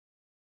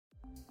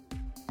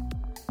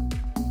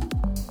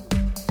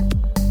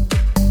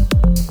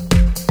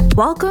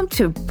Welcome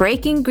to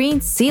Breaking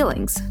Green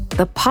Ceilings,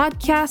 the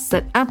podcast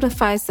that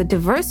amplifies the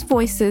diverse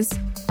voices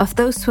of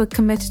those who are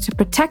committed to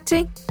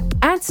protecting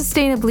and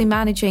sustainably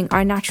managing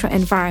our natural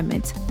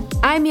environment.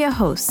 I'm your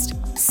host,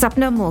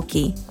 Sapna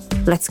Mulki.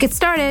 Let's get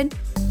started.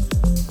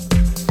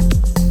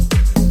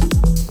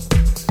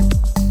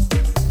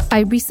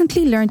 I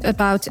recently learned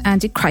about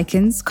Andy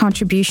Kriken's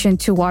contribution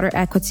to water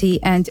equity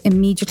and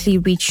immediately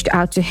reached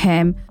out to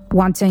him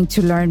wanting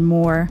to learn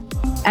more.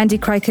 Andy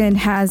Kriken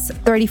has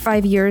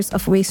 35 years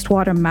of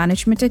wastewater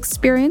management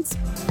experience,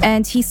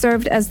 and he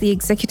served as the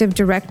executive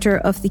director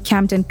of the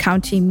Camden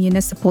County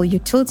Municipal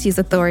Utilities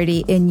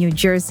Authority in New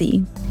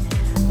Jersey.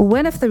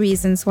 One of the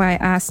reasons why I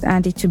asked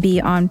Andy to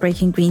be on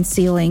Breaking Green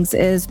Ceilings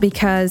is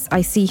because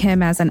I see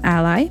him as an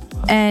ally,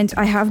 and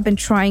I have been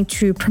trying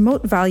to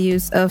promote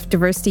values of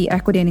diversity,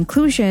 equity, and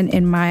inclusion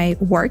in my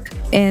work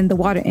in the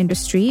water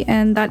industry,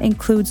 and that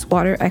includes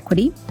water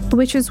equity,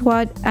 which is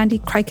what Andy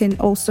Kriken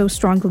also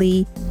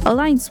strongly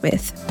aligns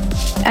with.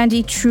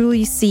 Andy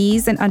truly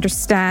sees and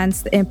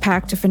understands the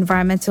impact of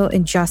environmental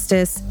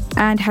injustice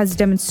and has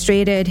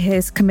demonstrated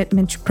his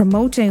commitment to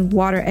promoting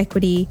water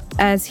equity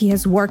as he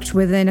has worked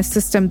within a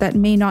system that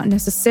may not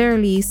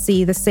necessarily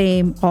see the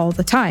same all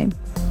the time.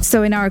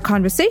 So in our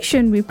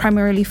conversation, we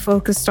primarily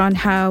focused on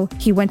how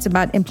he went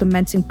about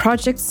implementing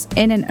projects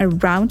in and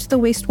around the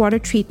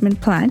wastewater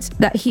treatment plant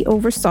that he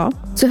oversaw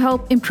to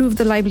help improve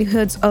the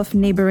livelihoods of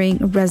neighboring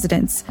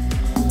residents.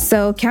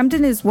 So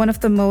Camden is one of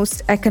the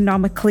most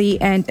economically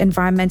and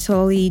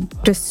environmentally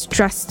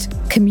distressed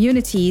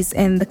communities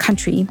in the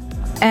country.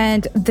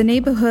 And the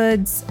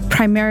neighborhoods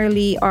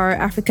primarily are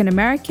African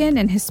American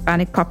and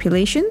Hispanic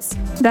populations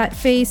that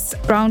face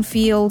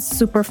brownfields,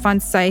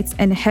 Superfund sites,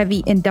 and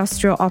heavy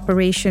industrial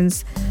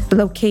operations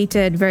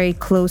located very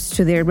close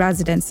to their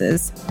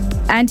residences.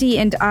 Andy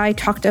and I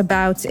talked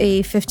about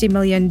a $50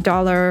 million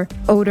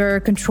odor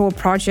control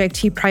project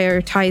he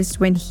prioritized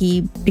when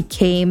he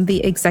became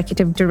the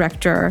executive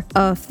director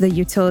of the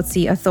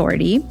utility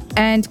authority,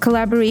 and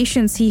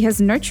collaborations he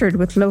has nurtured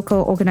with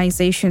local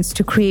organizations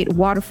to create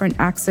waterfront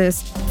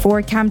access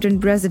for Camden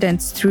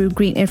residents through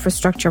green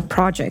infrastructure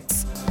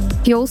projects.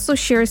 He also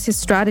shares his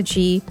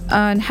strategy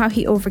on how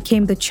he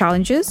overcame the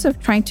challenges of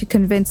trying to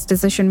convince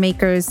decision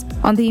makers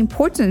on the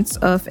importance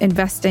of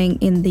investing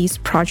in these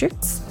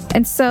projects.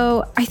 And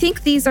so I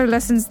think these are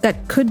lessons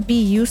that could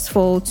be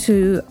useful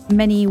to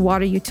many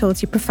water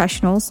utility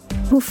professionals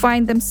who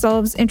find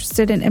themselves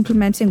interested in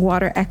implementing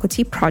water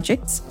equity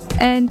projects.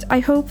 And I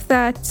hope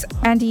that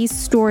Andy's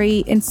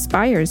story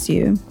inspires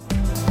you.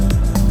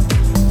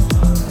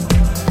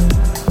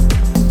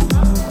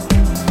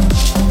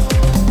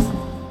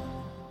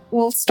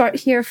 We'll start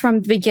here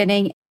from the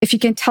beginning. If you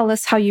can tell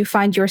us how you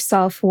find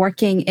yourself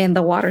working in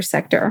the water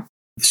sector.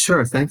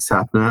 Sure. Thanks,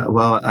 Sapna.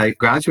 Well, I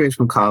graduated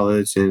from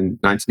college in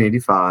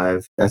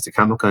 1985 as a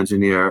chemical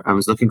engineer. I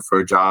was looking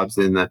for jobs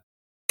in the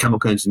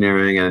chemical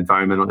engineering and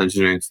environmental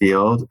engineering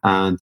field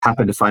and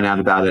happened to find out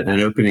about it, an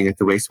opening at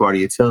the wastewater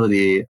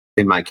utility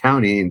in my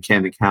county, in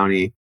Camden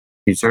County,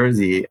 New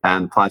Jersey,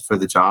 and applied for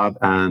the job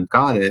and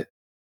got it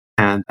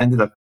and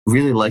ended up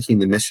really liking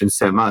the mission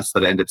so much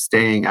that I ended up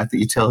staying at the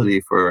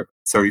utility for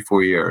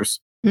 34 years.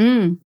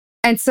 And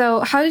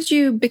so how did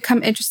you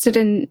become interested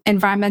in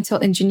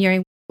environmental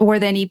engineering? Were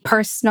there any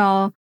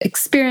personal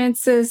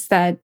experiences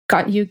that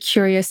got you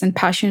curious and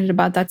passionate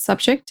about that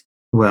subject?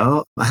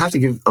 Well, I have to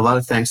give a lot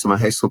of thanks to my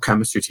high school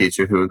chemistry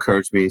teacher who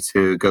encouraged me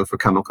to go for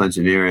chemical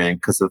engineering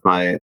because of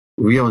my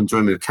real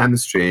enjoyment of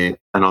chemistry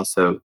and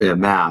also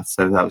math.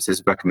 So that was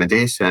his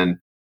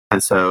recommendation.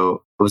 And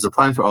so I was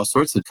applying for all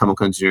sorts of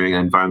chemical engineering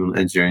and environmental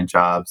engineering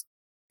jobs.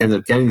 Ended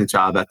up getting the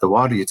job at the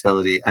water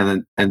utility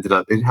and then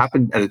it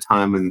happened at a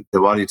time when the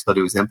water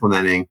utility was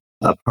implementing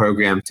a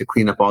program to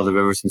clean up all the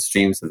rivers and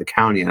streams of the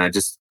county. And I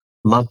just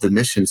loved the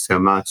mission so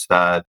much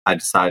that I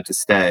decided to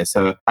stay.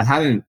 So I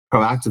hadn't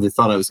proactively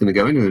thought I was going to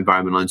go into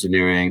environmental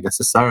engineering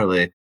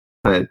necessarily.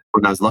 But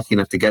when I was lucky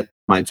enough to get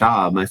my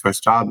job, my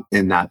first job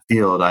in that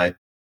field, I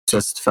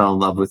just fell in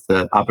love with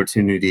the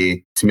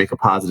opportunity to make a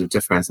positive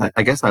difference.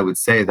 I guess I would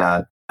say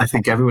that I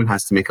think everyone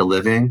has to make a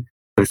living.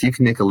 But if you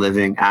can make a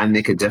living and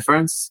make a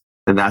difference,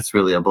 then that's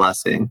really a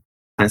blessing.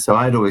 And so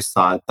I'd always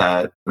thought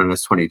that when I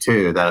was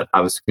 22, that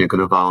I was going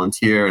to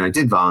volunteer. And I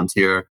did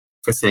volunteer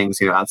for things,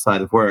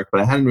 outside of work.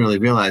 But I hadn't really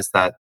realized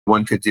that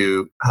one could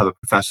have a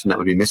profession that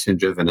would be mission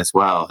driven as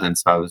well. And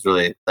so I was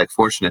really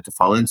fortunate to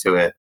fall into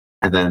it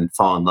and then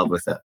fall in love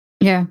with it.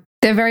 Yeah.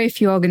 There are very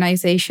few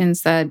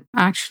organizations that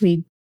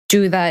actually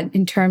do that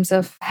in terms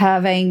of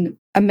having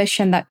a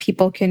mission that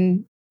people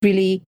can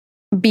really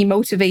be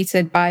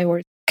motivated by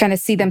or kind of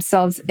see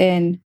themselves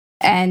in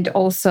and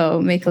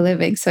also make a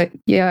living. So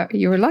yeah,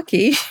 you were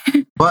lucky.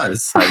 I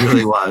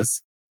really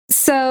was.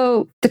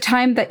 So the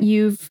time that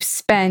you've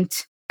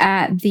spent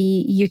at the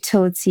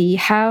utility,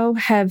 how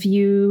have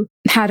you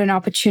had an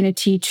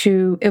opportunity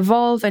to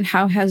evolve and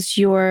how has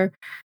your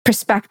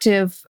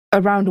perspective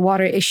around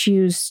water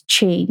issues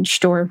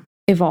changed or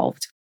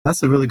evolved?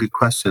 That's a really good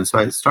question. So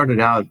I started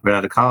out right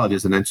out of college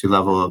as an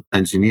entry-level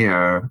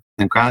engineer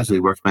and gradually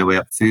worked my way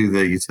up through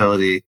the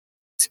utility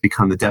to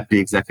become the deputy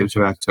executive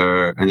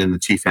director and then the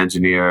chief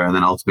engineer and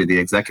then ultimately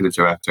the executive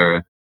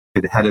director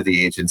and the head of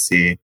the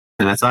agency.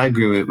 And as I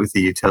grew it with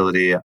the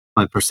utility,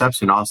 my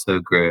perception also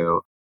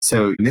grew.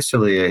 So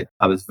initially,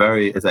 I was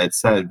as I had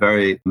said,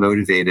 very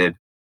motivated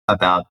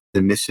about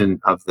the mission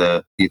of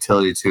the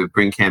utility to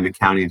bring Camden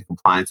County into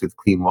compliance with the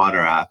Clean Water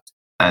Act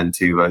and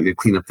to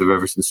clean up the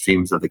rivers and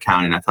streams of the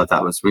county. And I thought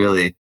that was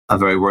really a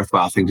very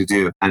worthwhile thing to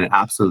do. And it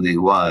absolutely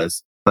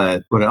was.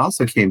 But what I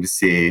also came to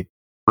see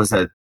was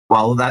that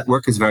while that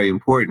work is very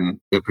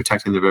important,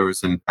 protecting the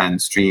rivers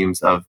and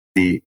streams of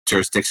the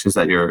jurisdictions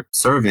that you're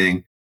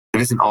serving,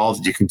 it isn't all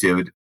that you can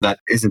do. That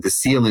isn't the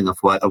ceiling of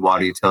what a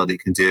water utility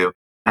can do.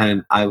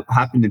 And I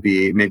happen to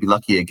be maybe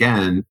lucky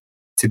again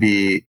to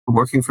be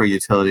working for a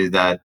utility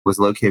that was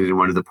located in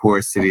one of the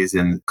poorest cities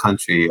in the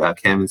country,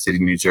 Camden City,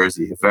 New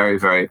Jersey, a very,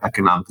 very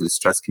economically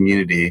distressed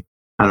community.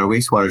 And our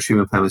wastewater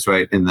treatment plant was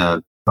right in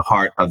the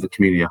heart of the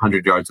community,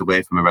 100 yards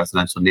away from a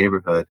residential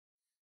neighborhood.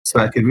 So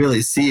I could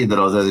really see that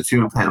although the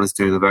treatment plant was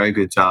doing a very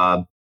good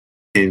job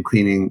in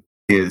cleaning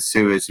the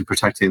sewage and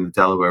protecting the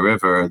Delaware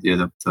River,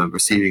 the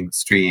receiving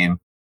stream,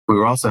 we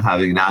were also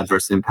having an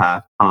adverse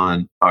impact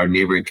on our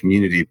neighboring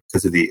community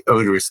because of the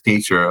odorous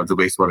nature of the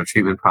wastewater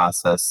treatment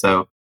process.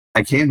 So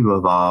I came to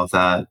evolve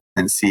that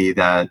and see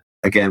that,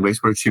 again,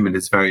 wastewater treatment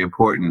is very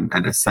important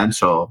and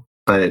essential,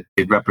 but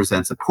it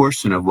represents a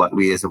portion of what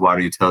we as a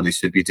water utility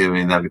should be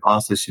doing, that we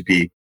also should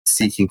be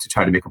seeking to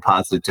try to make a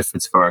positive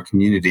difference for our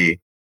community.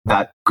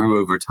 That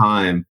grew over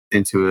time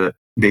into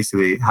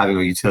basically having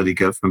a utility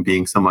go from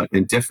being somewhat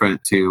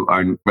indifferent to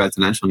our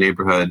residential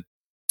neighborhood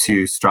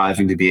to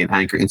striving to be an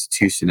anchor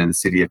institution in the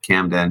city of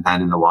Camden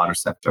and in the water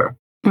sector.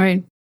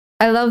 Right.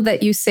 I love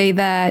that you say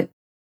that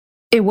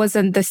it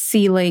wasn't the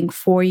ceiling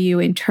for you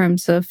in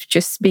terms of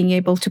just being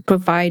able to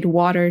provide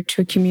water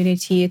to a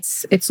community.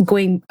 It's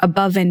going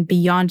above and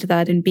beyond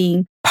that and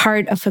being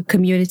part of a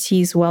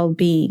community's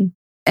well-being.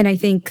 And I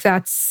think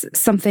that's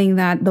something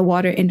that the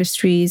water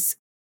industries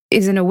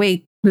is in a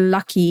way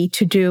lucky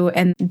to do.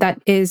 And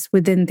that is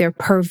within their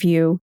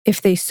purview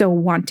if they so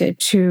wanted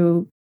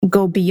to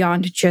go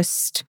beyond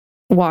just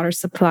water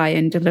supply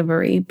and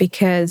delivery.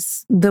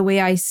 Because the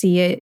way I see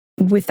it,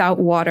 without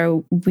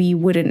water, we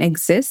wouldn't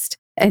exist.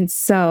 And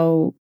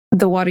so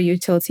the water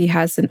utility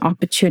has an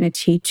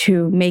opportunity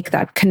to make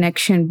that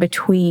connection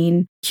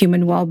between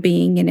human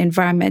well-being and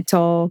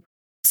environmental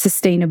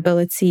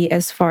sustainability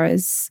as far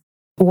as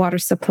water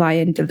supply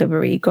and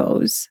delivery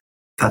goes.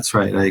 That's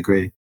right. I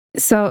agree.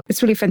 So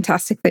it's really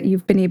fantastic that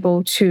you've been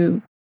able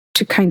to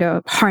kind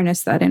of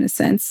harness that in a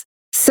sense.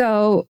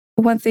 So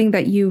one thing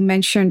that you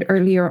mentioned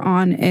earlier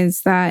on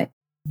is that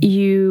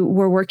you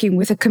were working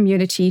with a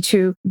community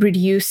to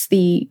reduce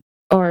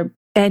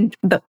end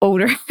the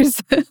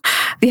odors,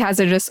 the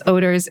hazardous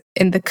odors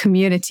in the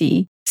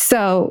community.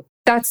 So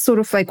that's sort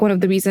of like one of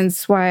the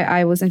reasons why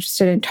I was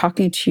interested in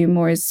talking to you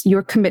more is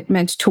your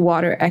commitment to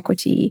water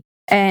equity.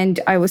 And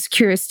I was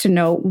curious to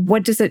know,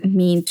 what does it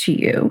mean to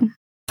you?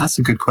 That's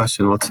a good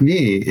question. Well, to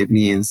me, it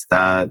means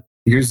that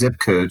your zip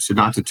code should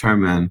not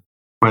determine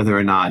whether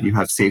or not you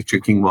have safe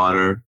drinking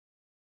water,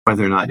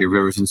 whether or not your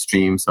rivers and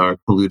streams are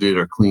polluted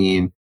or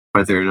clean,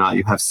 whether or not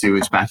you have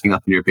sewage backing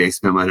up in your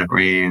basement when it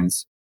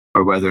rains,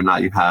 or whether or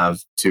not you have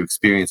to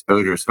experience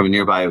odors from a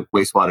nearby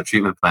wastewater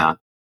treatment plant.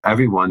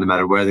 Everyone, no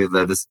matter where they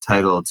live, is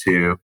entitled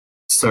to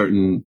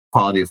certain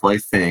quality of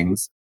life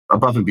things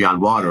above and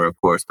beyond water, of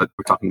course, but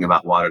we're talking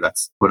about water.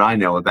 That's what I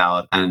know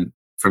about. And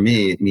for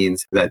me, it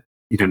means that,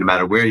 no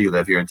matter where you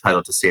live, you're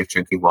entitled to safe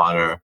drinking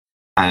water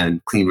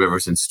and clean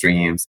rivers and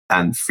streams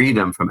and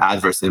freedom from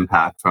adverse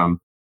impact from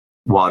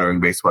water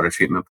and wastewater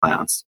treatment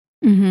plants.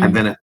 Mm-hmm. And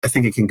then I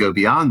think it can go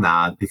beyond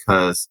that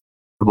because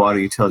the water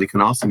utility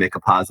can also make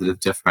a positive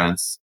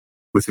difference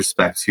with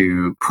respect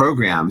to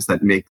programs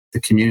that make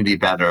the community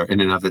better in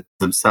and of it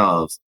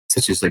themselves,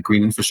 such as like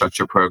green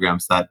infrastructure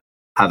programs that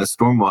have a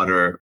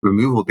stormwater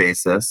removal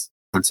basis,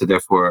 and so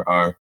therefore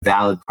are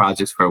valid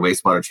projects for a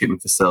wastewater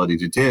treatment facility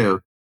to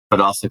do,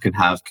 but also can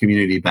have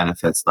community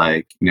benefits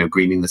like,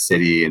 greening the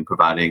city and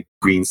providing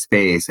green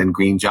space and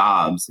green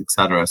jobs, et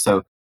cetera.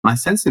 So my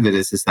sense of it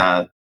is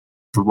that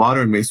the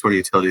water and wastewater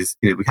utilities,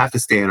 we have to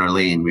stay in our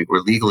lane.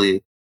 We're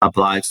legally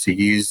obliged to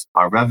use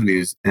our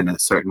revenues in a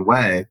certain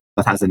way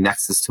that has a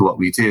nexus to what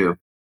we do.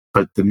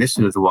 But the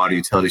mission of the water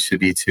utility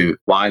should be to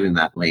widen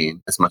that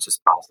lane as much as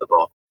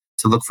possible,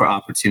 to look for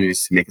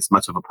opportunities to make as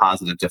much of a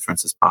positive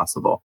difference as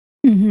possible.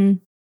 Mm-hmm.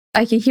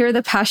 I can hear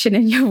the passion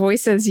in your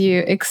voice as you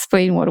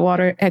explain what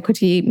water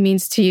equity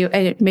means to you.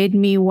 And it made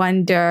me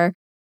wonder,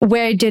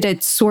 where did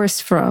it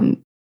source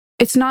from?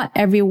 It's not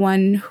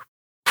everyone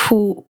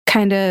who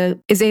kind of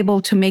is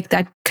able to make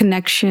that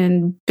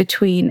connection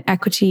between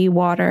equity,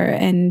 water,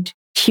 and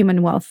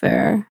human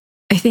welfare.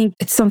 I think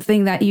it's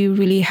something that you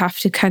really have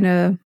to kind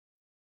of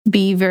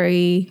be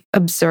very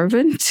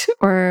observant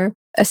or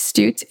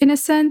astute in a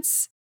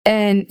sense.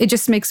 And it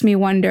just makes me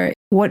wonder,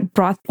 what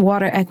brought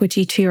water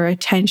equity to your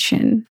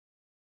attention?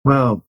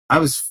 Well, I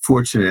was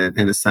fortunate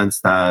in the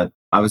sense that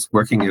I was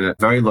working in a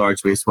very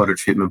large wastewater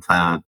treatment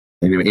plant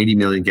 80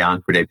 million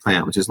gallon per day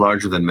plant, which is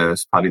larger than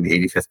most, probably in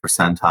the 85th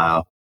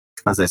percentile.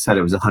 As I said,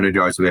 it was 100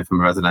 yards away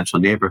from a residential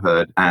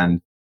neighborhood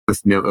and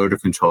with no odor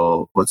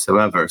control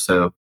whatsoever.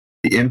 So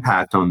the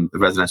impact on the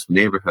residential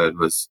neighborhood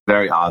was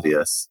very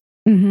obvious.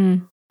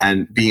 Mm-hmm.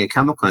 And being a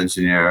chemical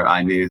engineer,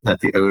 I knew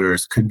that the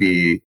odors could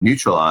be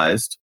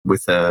neutralized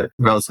with a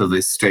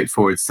relatively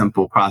straightforward,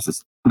 simple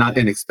process. Not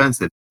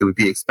inexpensive. It would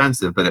be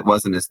expensive, but it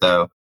wasn't as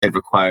though it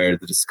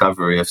required the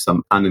discovery of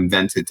some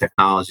uninvented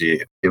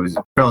technology. It was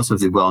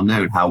relatively well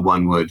known how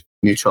one would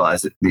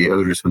neutralize the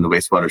odors from the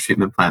wastewater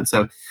treatment plant.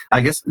 So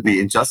I guess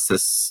the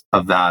injustice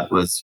of that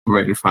was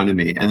right in front of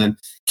me. And then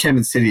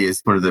Camden City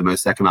is one of the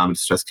most economically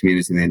distressed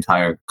communities in the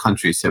entire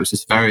country. So it's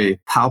just very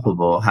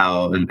palpable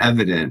and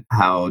evident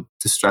how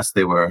distressed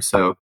they were.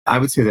 So I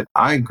would say that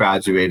I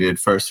graduated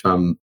first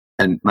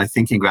and my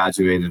thinking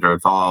graduated or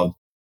evolved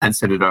and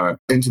so did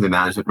into the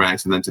management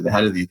ranks and then to the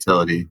head of the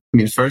utility. I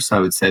mean, first I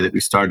would say that we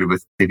started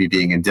with maybe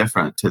being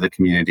indifferent to the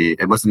community.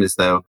 It wasn't as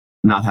though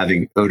not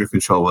having odor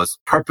control was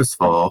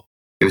purposeful.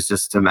 It was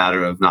just a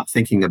matter of not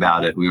thinking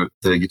about it.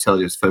 The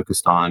utility was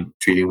focused on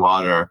treating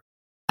water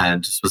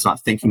and just was not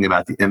thinking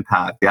about the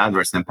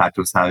adverse impact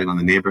it was having on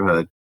the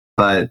neighborhood.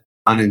 But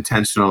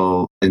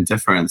unintentional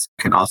indifference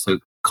can also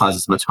cause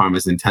as much harm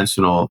as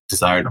intentional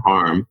desire to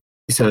harm.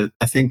 So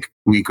I think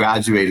we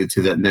graduated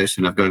to that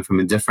notion of going from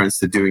indifference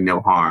to doing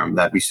no harm,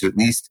 that we should at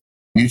least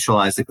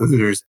neutralize the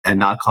odors and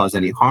not cause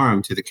any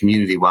harm to the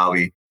community while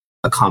we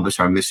accomplish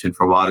our mission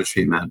for water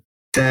treatment.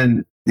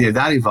 Then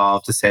that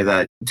evolved to say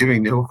that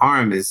doing no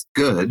harm is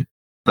good,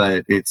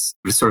 but it's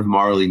sort of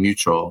morally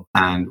neutral.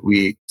 And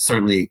we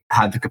certainly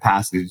had the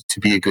capacity to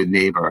be a good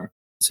neighbor.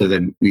 So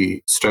then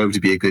we strove to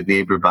be a good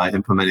neighbor by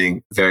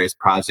implementing various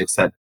projects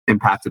that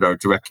impacted our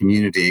direct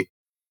community.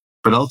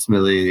 But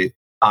ultimately,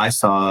 I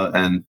saw,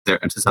 and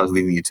since I was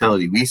leading the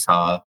utility, we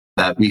saw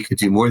that we could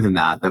do more than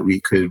that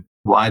we could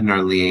widen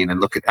our lane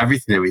and look at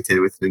everything that we did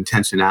with an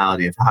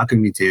intentionality of how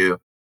can we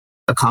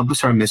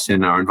accomplish our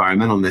mission, our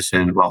environmental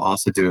mission, while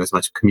also doing as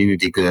much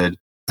community good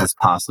as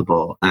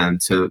possible.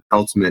 And so the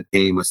ultimate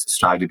aim was to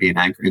strive to be an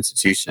anchor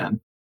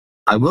institution.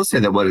 I will say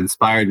that what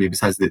inspired me,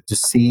 besides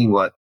just seeing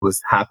what was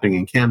happening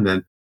in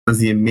Camden, was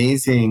the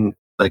amazing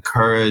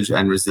courage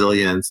and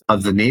resilience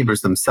of the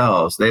neighbors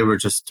themselves. They were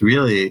just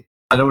really,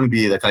 I don't want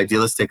to be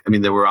idealistic. I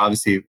mean, there were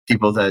obviously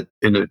people that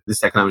in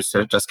this economic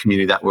just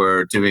community that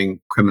were doing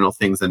criminal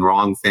things and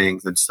wrong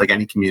things, and just like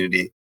any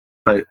community.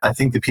 But I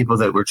think the people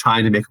that were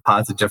trying to make a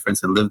positive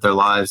difference and live their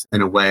lives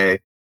in a way,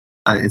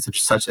 in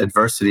such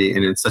adversity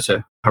and in such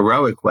a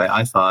heroic way,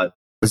 I thought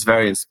was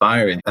very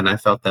inspiring. And I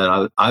felt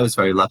that I was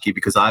very lucky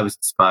because I was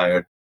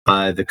inspired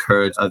by the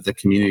courage of the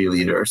community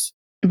leaders.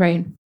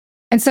 Right.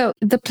 And so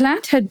the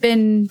plant had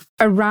been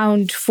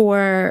around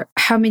for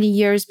how many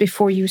years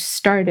before you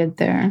started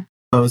there?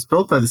 Well, it was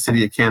built by the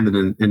city of Camden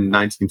in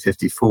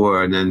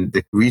 1954, and then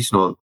the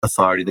regional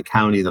authority, the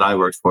county that I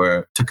worked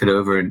for, took it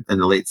over in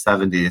the late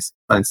 70s,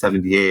 in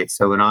 78.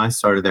 So when I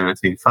started there in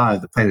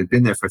 1985, the plant had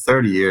been there for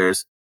 30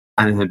 years,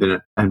 and it had been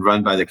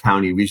run by the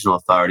county regional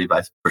authority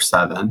for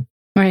 7.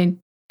 Right.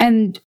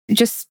 And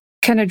just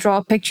kind of draw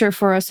a picture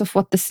for us of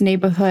what this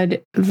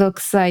neighborhood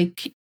looks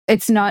like.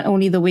 It's not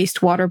only the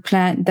wastewater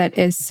plant that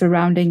is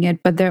surrounding it,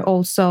 but there are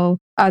also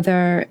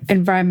other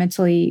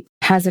environmentally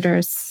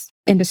hazardous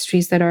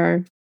industries that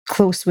are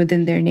close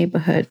within their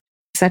neighborhood.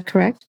 Is that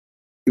correct?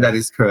 That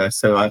is correct.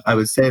 So I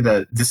would say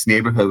that this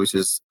neighborhood, which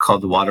is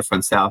called the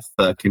Waterfront South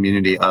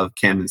community of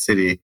Camden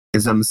City,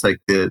 is almost like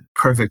the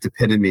perfect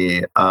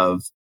epitome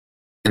of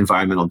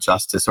environmental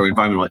justice or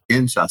environmental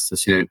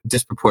injustice,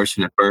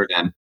 disproportionate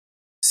burden.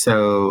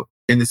 So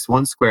in this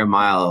 1 square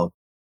mile,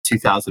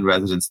 2,000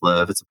 residents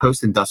live. It's a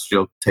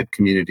post-industrial type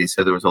community.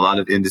 So there was a lot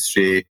of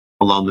industry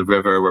along the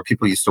river where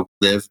people used to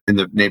live in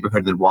the neighborhood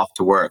and then walk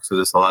to work. So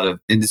there's a lot of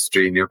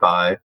industry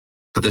nearby,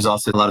 but there's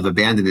also a lot of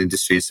abandoned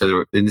industries.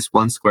 So in this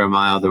 1 square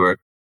mile, there were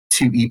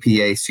 2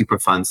 EPA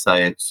Superfund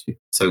sites.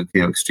 So,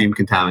 extreme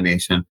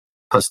contamination,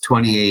 plus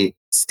 28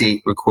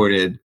 state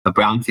recorded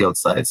brownfield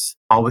sites,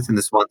 all within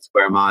this 1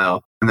 square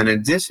mile. And then in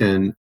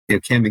addition,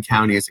 Camden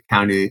County is a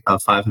county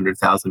of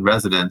 500,000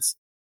 residents.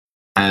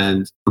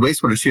 And the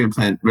wastewater treatment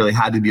plant really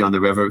had to be on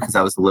the river because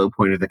that was the low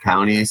point of the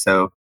county.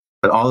 So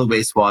but all the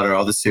wastewater,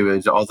 all the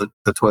sewage, all the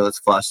toilets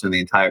flushed in the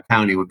entire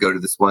county would go to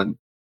this one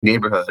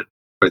neighborhood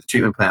where the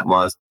treatment plant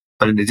was.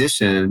 But in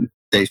addition,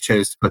 they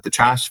chose to put the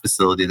trash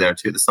facility there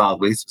too, the solid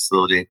waste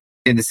facility,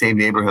 in the same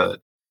neighborhood.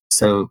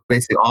 So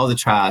basically all the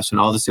trash and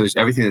all the sewage,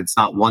 everything that's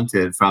not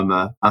wanted from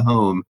a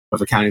home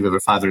of a county of over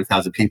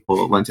 500,000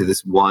 people went to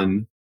this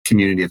one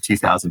community of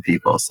 2,000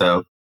 people.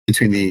 So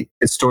between the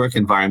historic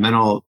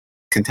environmental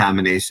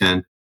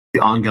contamination, the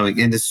ongoing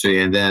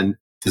industry, and then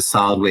the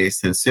solid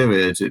waste and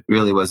sewage, it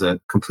really was a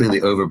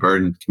completely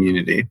overburdened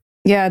community.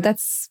 Yeah,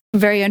 that's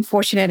very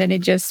unfortunate. And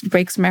it just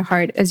breaks my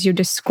heart as you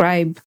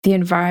describe the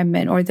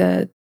environment or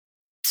the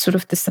sort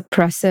of the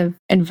suppressive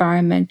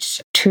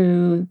environment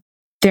to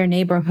their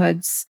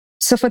neighborhoods.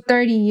 So for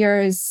 30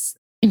 years,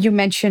 you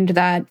mentioned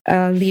that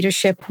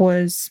leadership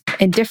was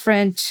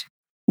indifferent.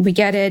 We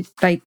get it.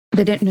 They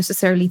didn't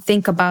necessarily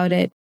think about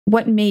it.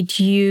 what made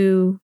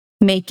you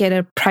make it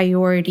a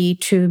priority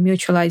to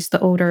mutualize the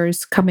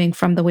odors coming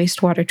from the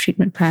wastewater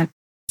treatment plant?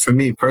 For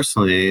me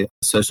personally,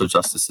 social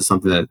justice is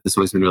something that has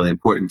always been really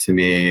important to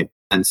me.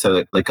 And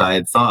so, like, I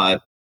had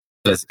thought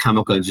that as a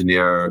chemical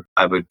engineer,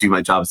 I would do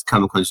my job as a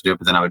chemical engineer,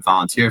 but then I would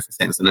volunteer for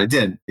things. And I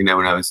did, when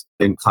I was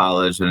in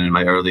college and in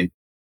my early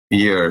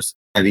years,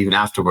 and even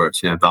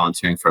afterwards,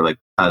 volunteering for like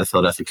the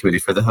Philadelphia Committee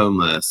for the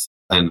Homeless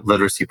and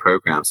literacy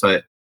programs.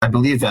 So I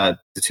believe that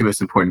the two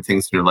most important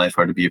things in your life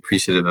are to be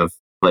appreciative of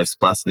life's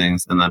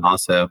blessings and then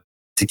also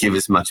to give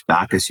as much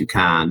back as you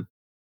can.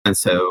 And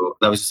so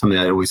that was just something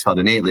I always felt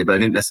innately, but I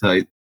didn't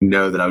necessarily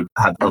know that I would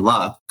have the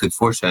luck, good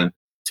fortune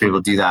to be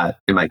able to do that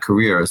in my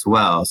career as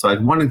well. So I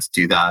wanted to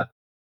do that.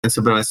 And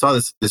so, but I saw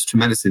this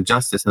tremendous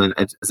injustice. And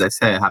then, as I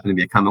say, I happen to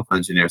be a chemical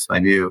engineer. So I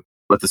knew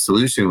what the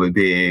solution would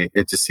be.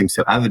 It just seemed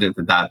so evident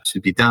that that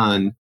should be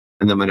done.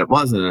 And then when it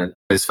wasn't,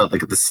 I just felt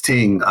like the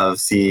sting of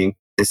seeing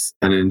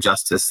an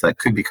injustice that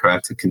could be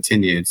corrected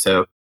continued.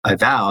 So I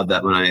vowed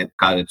that when I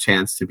got a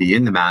chance to be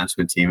in the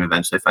management team,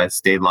 eventually, if I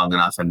stayed long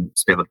enough and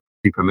was able to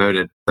be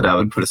promoted, that I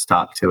would put a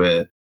stop to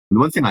it. And the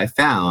one thing I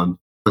found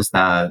was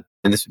that,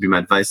 and this would be my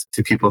advice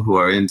to people who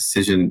are in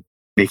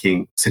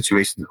decision-making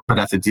situations but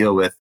have to deal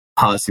with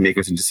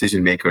policymakers and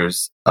decision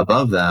makers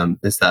above them,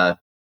 is that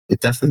it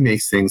definitely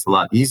makes things a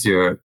lot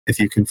easier if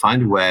you can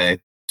find a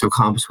way to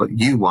accomplish what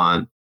you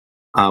want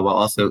while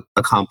also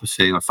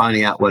accomplishing or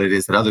finding out what it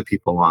is that other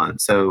people want.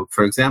 So,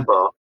 for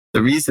example,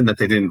 the reason that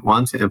they didn't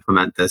want to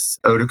implement this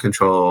odor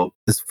control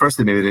is,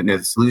 firstly, maybe they didn't know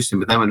the solution,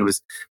 but then when it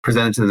was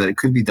presented to them that it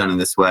could be done in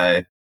this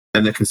way,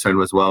 then the concern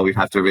was, well, we'd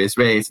have to raise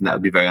rates and that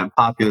would be very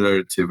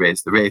unpopular to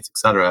raise the rates, et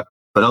cetera.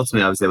 But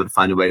ultimately, I was able to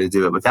find a way to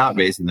do it without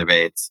raising the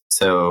rates.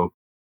 So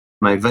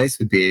my advice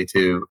would be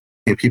to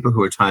people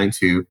who are trying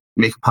to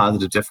make a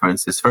positive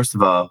difference is, first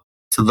of all,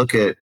 to look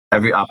at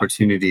every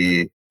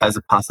opportunity as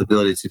a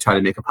possibility to try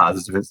to make a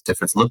positive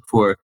difference. Look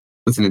for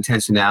with an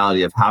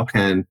intentionality of how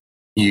can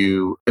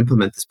you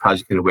implement this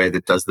project in a way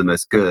that does the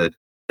most good.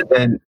 And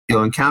then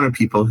you'll encounter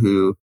people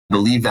who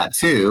believe that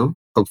too,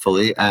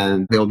 hopefully,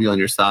 and they'll be on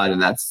your side,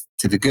 and that's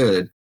to the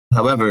good.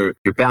 However,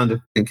 you're bound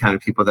to encounter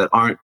people that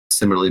aren't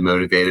similarly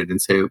motivated.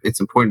 And so it's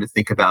important to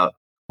think about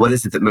what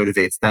is it that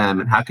motivates them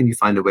and how can you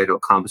find a way to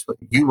accomplish what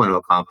you want to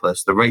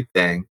accomplish, the right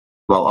thing,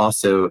 while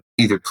also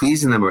either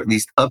pleasing them or at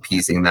least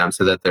appeasing them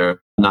so that they're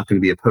not going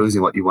to be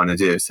opposing what you want to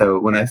do. So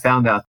when I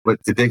found out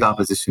what the big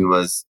opposition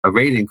was a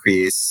rate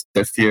increase,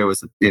 their fear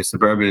was that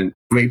suburban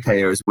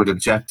ratepayers would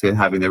object to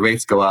having their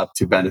rates go up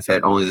to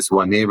benefit only this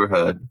one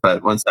neighborhood.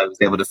 But once I was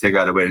able to figure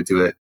out a way to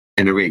do it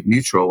in a rate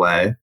neutral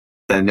way,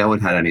 then no one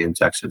had any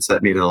objections. So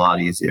that made it a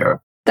lot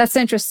easier. That's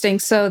interesting.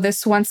 So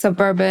this one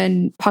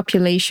suburban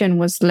population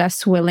was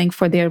less willing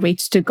for their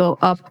rates to go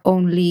up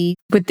only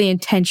with the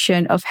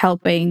intention of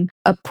helping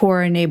a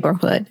poorer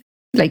neighborhood,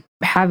 like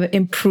have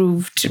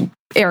improved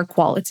air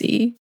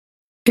quality.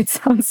 It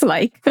sounds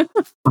like.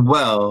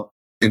 Well,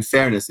 in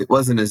fairness, it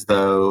wasn't as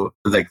though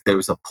like there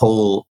was a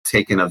poll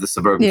taken of the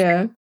suburban.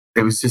 Yeah.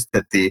 It was just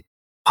that the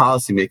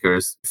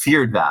policymakers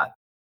feared that.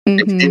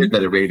 Mm-hmm. They feared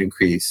that a rate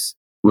increase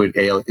would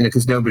alienate,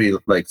 because nobody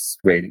likes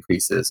rate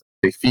increases.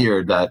 They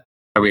feared that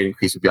a rate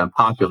increase would be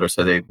unpopular,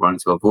 so they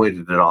wanted to avoid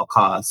it at all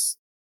costs.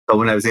 But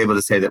when I was able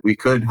to say that we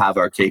could have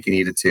our cake and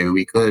eat it too,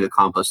 we could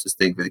accomplish this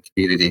thing for the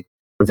community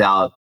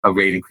without a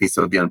rate increase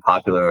that would be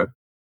unpopular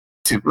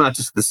to not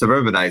just the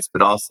suburbanites,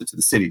 but also to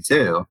the city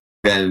too,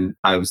 then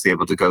I was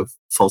able to go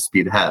full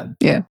speed ahead.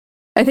 Yeah.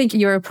 I think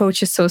your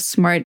approach is so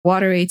smart.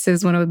 Water rates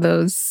is one of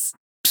those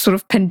sort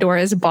of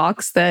Pandora's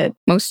box that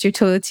most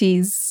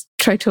utilities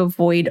try to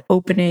avoid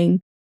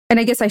opening. And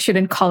I guess I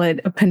shouldn't call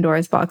it a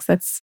Pandora's box.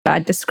 That's a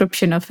bad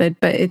description of it.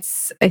 But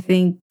I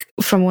think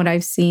from what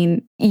I've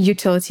seen,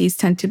 utilities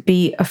tend to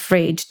be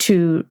afraid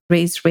to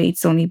raise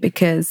rates only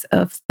because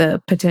of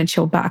the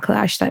potential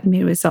backlash that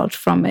may result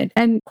from it.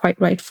 And quite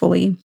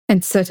rightfully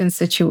in certain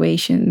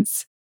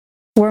situations.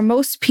 For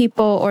most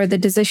people or the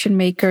decision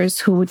makers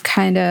who would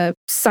kind of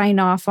sign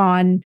off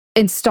on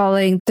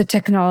installing the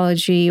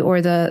technology or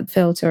the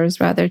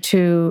filters rather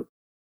to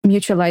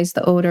mutualize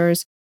the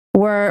odors,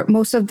 were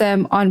most of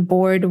them on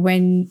board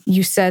when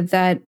you said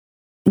that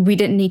we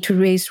didn't need to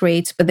raise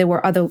rates, but there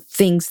were other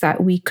things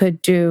that we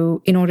could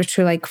do in order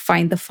to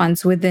find the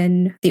funds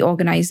within the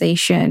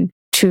organization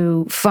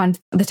to fund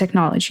the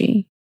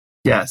technology?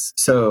 Yes.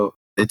 So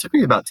it took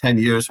me about 10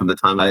 years from the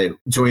time I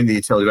joined the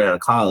utility right out of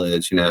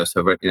college,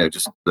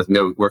 just with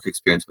no work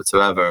experience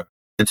whatsoever,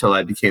 until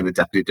I became the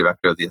deputy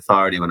director of the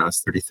authority when I was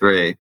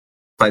 33.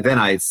 By then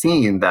I had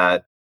seen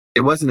that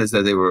it wasn't as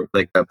though they were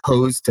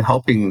opposed to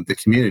helping the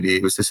community.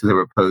 It was just that they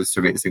were opposed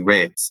to raising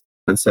rates.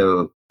 And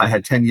so I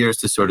had 10 years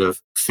to sort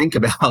of think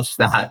about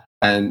that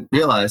and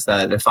realize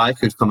that if I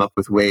could come up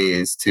with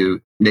ways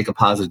to make a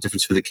positive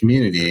difference for the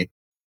community,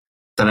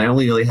 then I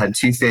only really had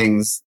two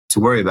things to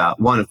worry about.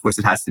 One, of course,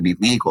 it has to be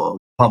legal.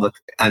 Public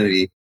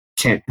entity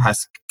can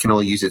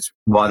only use its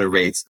water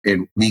rates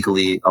in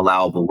legally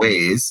allowable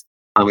ways.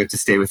 We have to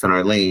stay within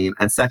our lane.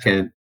 And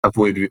second,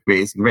 avoid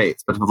raising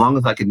rates. But as long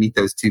as I could meet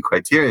those two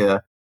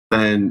criteria,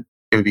 then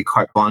it would be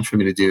carte blanche for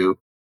me to do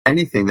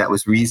anything that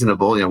was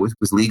reasonable,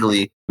 was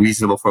legally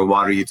reasonable for a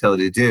water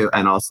utility to do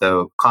and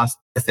also cost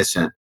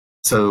efficient.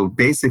 So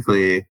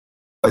basically,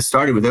 I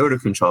started with odor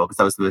control because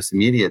that was the most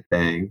immediate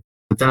thing.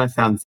 But then I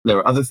found there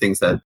were other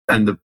things and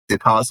the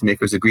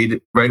policymakers agreed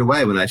right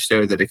away when I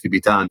showed that it could be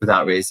done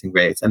without raising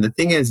rates. And the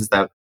thing is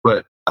that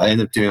what I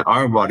ended up doing at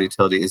our water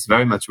utility is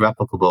very much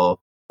replicable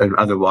in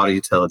other water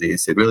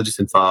utilities. It really just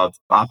involved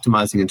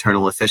optimizing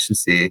internal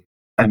efficiency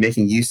and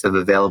making use of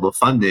available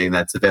funding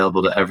that's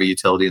available to every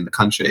utility in the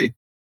country.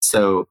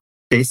 So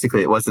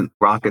basically, it wasn't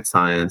rocket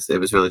science. It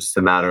was really just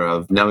a matter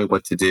of knowing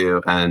what to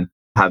do and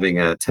having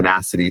a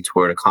tenacity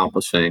toward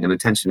accomplishing and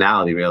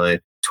intentionality,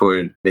 really,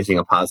 toward making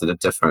a positive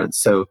difference.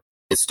 So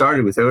it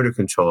started with odor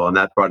control, and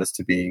that brought us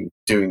to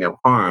doing no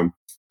harm.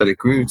 But it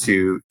grew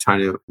to trying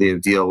to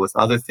deal with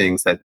other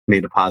things that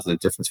made a positive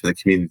difference for the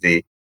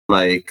community,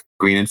 like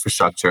green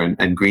infrastructure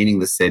and greening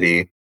the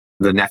city.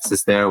 The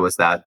nexus there was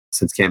that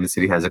since Camden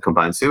City has a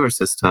combined sewer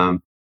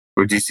system,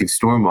 reducing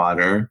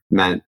stormwater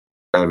meant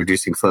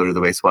reducing flow to the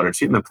wastewater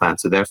treatment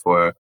plant. So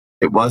therefore,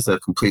 it was a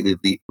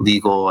completely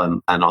legal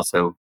and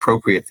also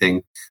appropriate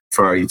thing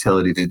for our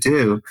utility to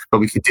do, but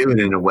we could do it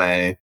in a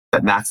way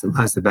that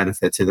maximized the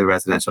benefit to the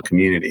residential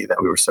community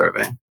that we were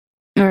serving.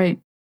 All right.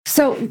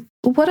 So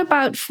what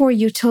about for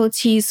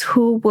utilities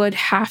who would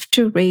have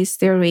to raise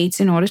their rates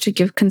in order to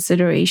give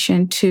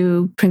consideration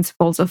to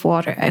principles of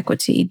water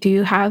equity? Do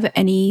you have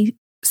any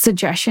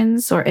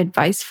suggestions or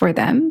advice for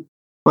them?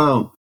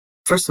 Well,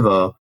 first of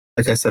all,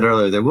 like I said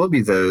earlier, there will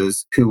be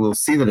those who will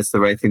see that it's the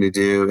right thing to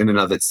do in and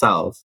of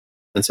itself.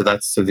 And so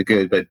that's sort of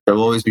good, but there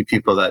will always be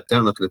people that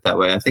don't look at it that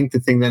way. I think the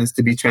thing then is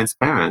to be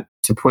transparent,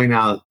 to point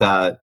out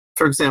that,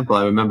 for example,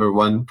 I remember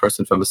one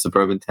person from a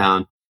suburban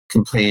town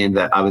complained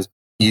that I was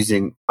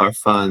using our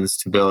funds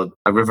to build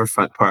a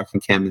riverfront park in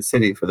Camden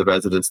City for the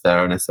residents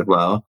there. And I said,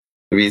 well,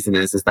 the reason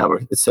is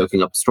that it's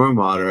soaking up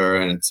stormwater.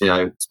 And it's,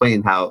 I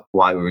explained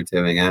why we were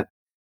doing it.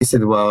 He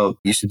said, well,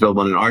 you should build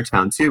one in our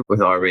town too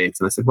with our rates.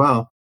 And I said,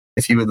 well,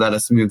 if you would let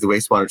us move the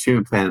wastewater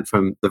treatment plant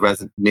from the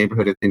resident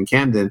neighborhood in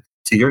Camden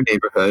to your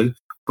neighborhood,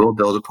 we'll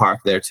build a park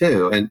there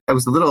too. And I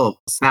was a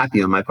little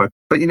snappy on my part,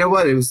 but you know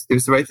what? It was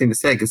the right thing to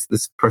say because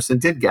this person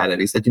did get it.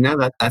 He said,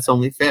 that's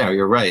only fair.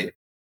 You're right.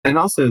 And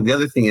also the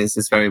other thing is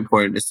very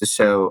important is to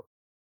show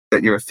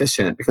that you're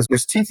efficient because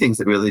there's two things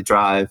that really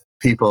drive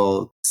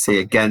people, say,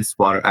 against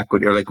water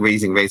equity or like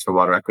raising rates for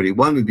water equity.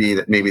 One would be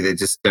that maybe they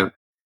just don't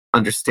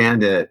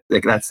understand it.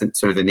 Like that's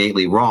sort of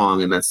innately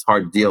wrong and that's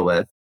hard to deal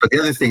with. But the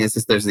other thing is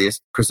there's the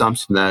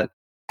presumption that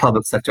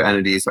public sector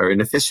entities are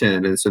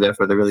inefficient and so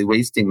therefore they're really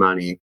wasting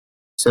money.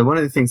 So one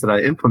of the things that I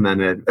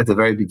implemented at the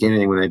very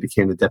beginning when I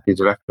became the deputy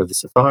director of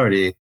this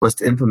authority was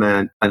to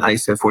implement an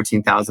ISO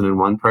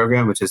 14001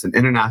 program, which is an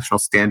international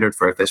standard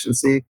for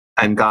efficiency,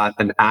 and got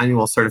an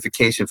annual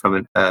certification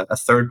from a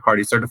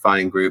third-party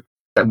certifying group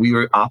that we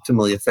were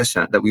optimally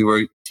efficient, that we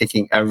were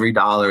taking every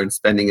dollar and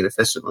spending it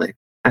efficiently.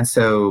 And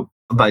so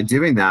by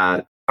doing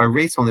that, our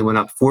rates only went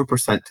up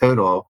 4%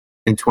 total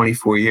in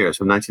 24 years,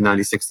 from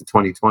 1996 to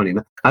 2020.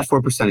 Not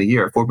 4% a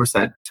year,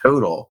 4%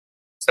 total.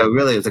 So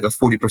really, it's like a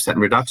 40%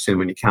 reduction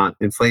when you count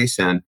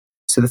inflation.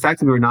 So the fact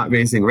that we were not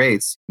raising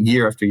rates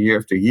year after year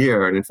after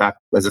year, and in fact,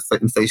 as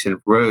inflation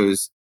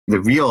rose, the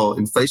real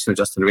inflation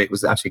adjusted rate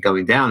was actually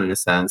going down in a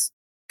sense.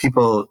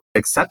 People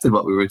accepted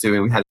what we were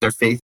doing. We had their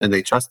faith and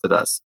they trusted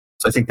us.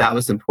 So I think that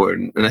was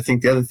important. And I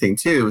think the other thing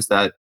too is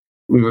that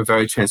we were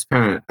very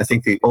transparent. I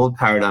think the old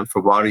paradigm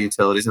for water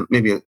utilities and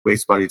maybe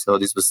wastewater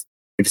utilities was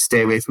to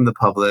stay away from the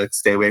public,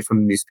 stay away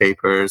from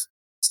newspapers,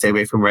 stay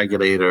away from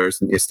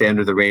regulators, and you stay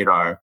under the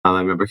radar. I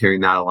remember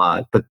hearing that a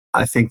lot. But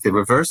I think the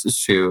reverse is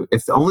true.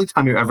 If the only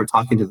time you're ever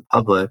talking to the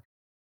public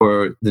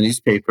or the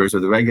newspapers or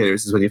the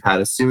regulators is when you've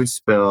had a sewage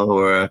spill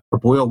or a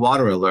boil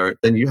water alert,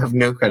 then you have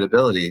no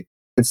credibility.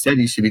 Instead,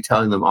 you should be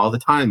telling them all the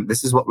time,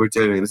 this is what we're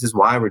doing. This is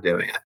why we're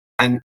doing it.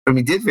 And when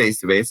we did raise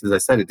the rates, as I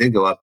said, it did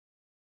go up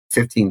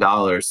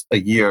 $15 a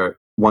year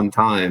one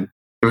time.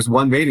 There was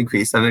one rate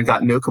increase and I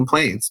got no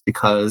complaints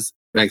because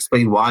I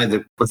explained what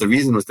the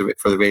reason was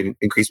for the rate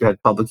increase. We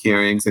had public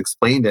hearings,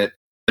 explained it.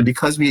 And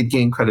because we had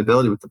gained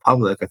credibility with the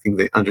public, I think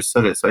they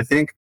understood it. So I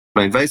think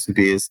my advice would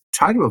be is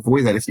try to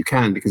avoid that if you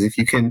can, because if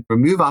you can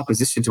remove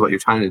opposition to what you're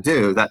trying to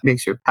do, that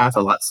makes your path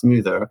a lot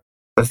smoother.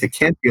 But if it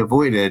can't be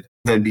avoided,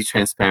 then be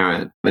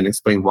transparent and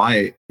explain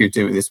why you're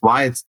doing this,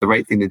 why it's the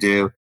right thing to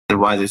do, and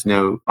why there's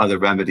no other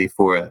remedy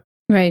for it.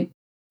 Right.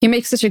 You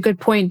make such a good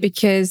point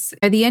because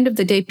at the end of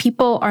the day,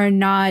 people are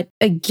not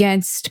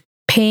against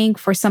paying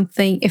for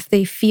something if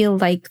they feel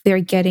like they're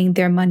getting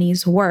their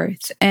money's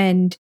worth.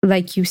 And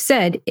like you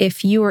said,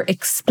 if you are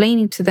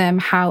explaining to them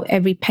how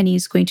every penny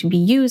is going to be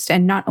used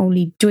and not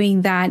only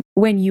doing that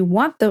when you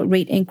want the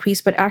rate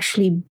increase, but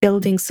actually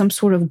building some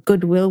sort of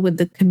goodwill with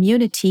the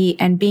community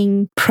and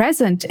being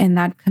present in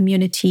that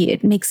community,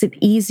 it makes it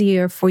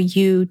easier for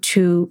you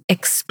to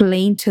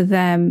explain to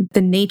them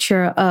the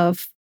nature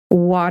of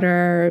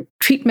water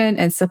treatment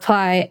and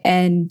supply,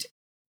 and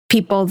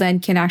people then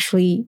can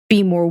actually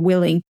be more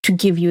willing to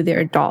give you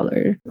their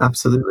dollar.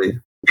 Absolutely.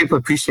 People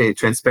appreciate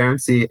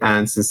transparency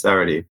and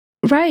sincerity.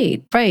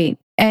 Right.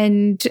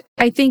 And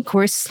I think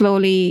we're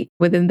slowly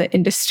within the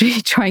industry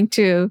trying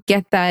to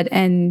get that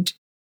and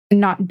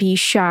not be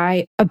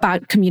shy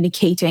about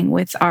communicating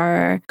with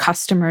our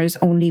customers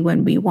only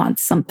when we want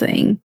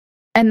something.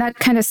 And that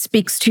kind of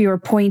speaks to your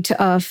point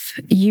of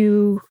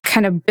you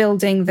kind of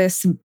building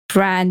this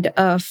brand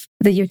of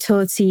the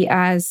utility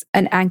as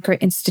an anchor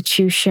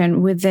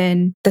institution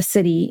within the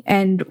city.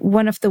 And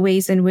one of the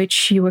ways in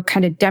which you were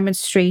kind of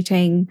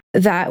demonstrating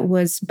that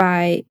was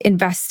by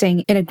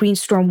investing in a green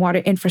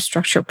stormwater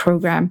infrastructure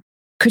program.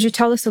 Could you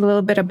tell us a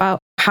little bit about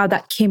how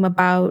that came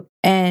about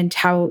and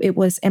how it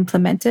was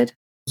implemented?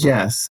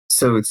 Yes.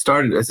 So it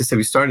started, as I said,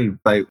 we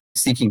started by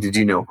seeking to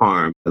do no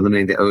harm,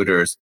 eliminating the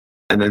odors.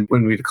 And then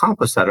when we'd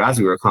accomplished that, or as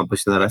we were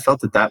accomplishing that, I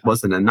felt that that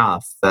wasn't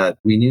enough, that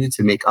we needed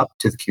to make up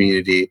to the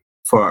community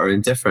for our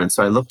indifference.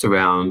 So I looked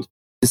around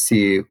to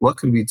see what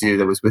could we do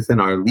that was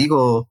within our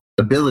legal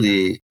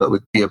ability, but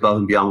would be above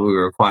and beyond what we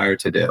were required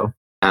to do.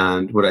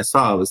 And what I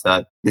saw was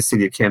that the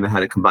city of Camden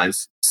had a combined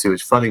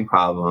sewage flooding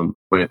problem.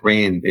 When it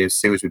rained, the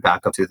sewage would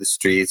back up to the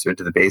streets or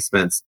into the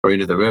basements or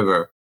into the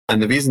river.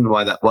 And the reason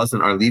why that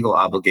wasn't our legal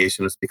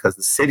obligation was because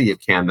the city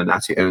of Camden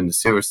actually owned the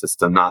sewer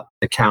system, not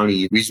the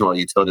county regional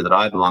utility that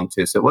I belonged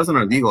to. So it wasn't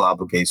our legal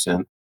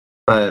obligation.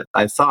 But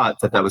I thought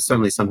that that was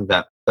certainly something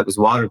that was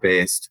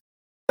water-based,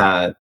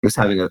 that was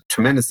having a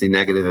tremendously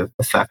negative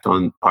effect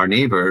on our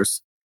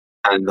neighbors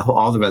and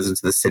all the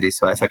residents of the city.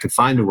 So if I could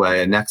find a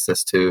way, a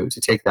nexus to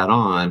take that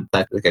on,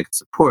 that I could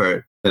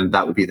support, then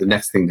that would be the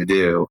next thing to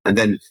do. And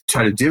then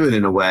try to do it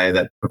in a way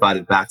that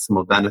provided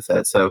maximal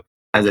benefit. So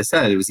as I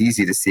said, it was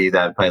easy to see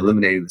that by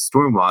eliminating the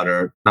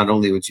stormwater, not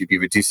only would you be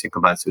reducing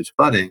combined sewage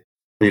flooding,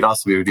 but you'd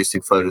also be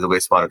reducing flow to the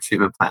wastewater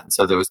treatment plant.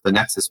 So the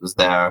nexus was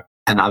there.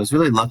 And I was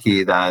really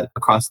lucky that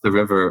across the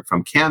river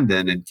from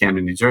Camden in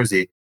Camden, New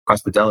Jersey,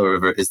 across the Delaware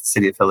River is the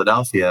city of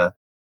Philadelphia.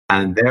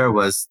 And there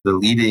was the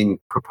leading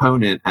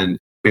proponent and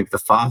maybe the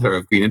father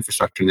of green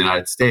infrastructure in the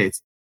United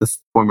States, the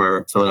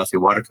former Philadelphia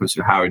Water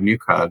Commissioner, Howard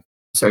Newkrug.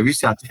 So I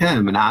reached out to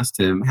him and asked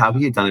him how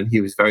he had done it.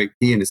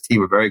 He and his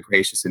team were very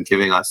gracious in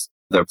giving us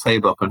their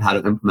playbook on how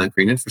to implement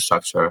green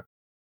infrastructure.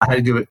 I had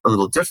to do it a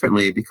little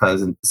differently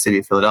because in the city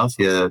of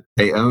Philadelphia,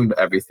 they owned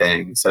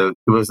everything. So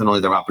it wasn't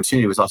only their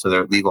opportunity, it was also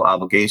their legal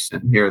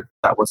obligation. Here,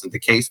 that wasn't the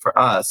case for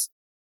us.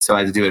 So I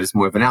had to do it as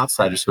more of an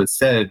outsider. So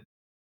instead,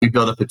 we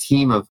built up a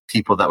team of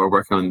people that were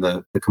working on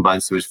the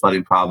combined sewage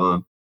flooding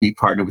problem. We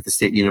partnered with the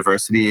State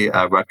University,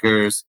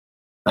 Rutgers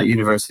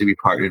University. We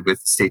partnered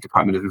with the State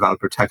Department of Environmental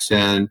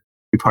Protection.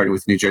 We partnered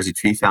with the New Jersey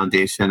Tree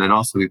Foundation. And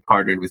also we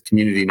partnered with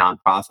community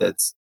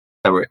nonprofits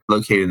that were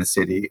located in the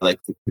city, like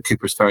the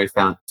Cooper's Ferry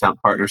Found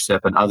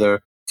Partnership and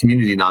other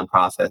community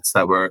nonprofits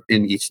that were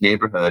in each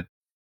neighborhood.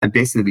 And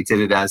basically we did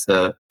it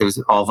it was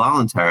all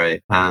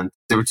voluntary. And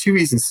there were two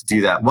reasons to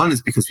do that. One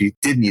is because we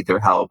did need their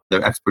help,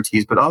 their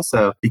expertise, but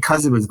also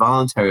because it was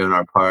voluntary on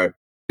our part,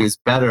 it was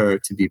better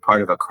to be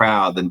part of a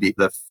crowd than be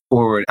the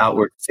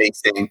outward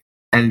facing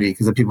entity.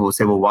 Because then people would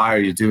say, well, why are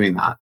you doing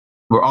that?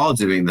 We're all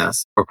doing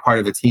this. We're part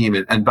of a team.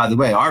 And by the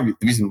way, the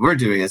reason we're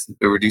doing it is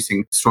we're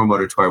reducing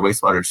stormwater to our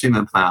wastewater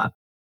treatment plant.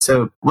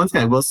 So one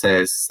thing I will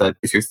say is that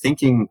if you're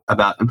thinking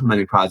about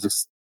implementing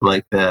projects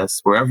like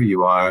this, wherever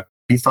you are,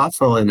 be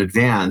thoughtful in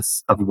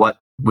advance of what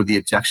would the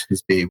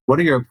objections be. What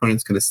are your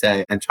opponents going to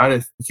say? And try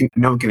to,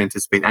 no one can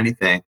anticipate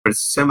anything, but it's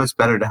so much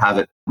better to have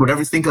it,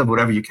 think of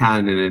whatever you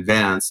can in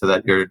advance so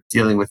that you're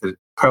dealing with it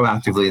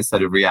proactively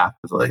instead of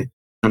reactively.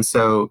 And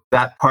so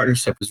that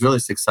partnership was really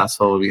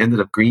successful. We ended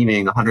up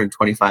greening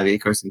 125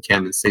 acres in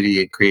Camden City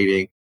and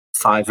creating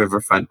 5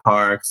 riverfront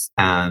parks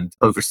and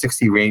over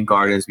 60 rain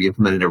gardens. We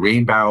implemented a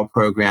rain barrel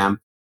program.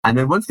 And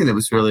then one thing that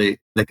was really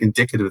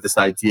indicative of this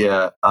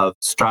idea of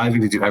striving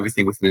to do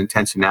everything with an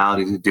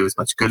intentionality to do as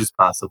much good as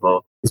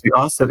possible is we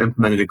also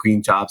implemented a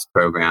green jobs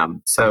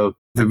program. So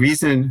the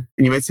reason,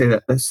 and you might say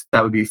that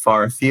that would be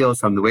far afield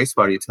from the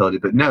wastewater utility,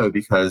 but no,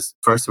 because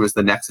first there was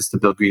the nexus to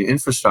build green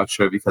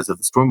infrastructure because of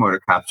the stormwater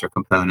capture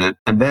component.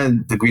 And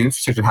then the green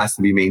infrastructure has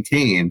to be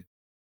maintained.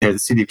 The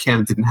city of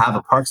Camden didn't have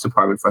a parks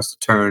department for us to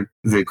turn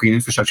the green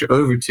infrastructure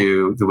over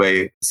to the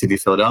way the city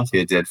of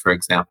Philadelphia did, for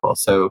example.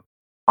 So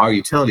our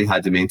utility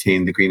had to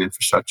maintain the green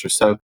infrastructure.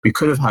 So we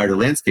could have hired a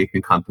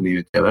landscaping company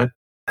to do it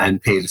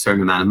and paid a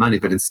certain amount of money.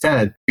 But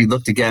instead, we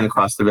looked again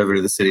across the river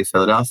to the city of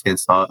Philadelphia and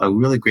saw a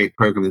really great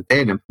program that they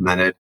had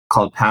implemented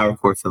called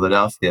PowerCorps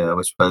Philadelphia,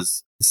 which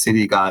was the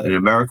city got an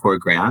AmeriCorps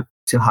grant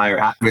to hire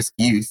at-risk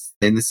youth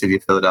in the city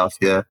of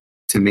Philadelphia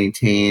to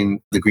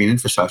maintain the green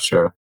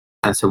infrastructure.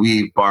 And so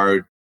we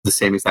borrowed the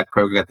same exact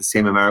program, got the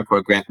same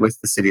AmeriCorps grant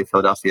with the city of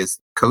Philadelphia's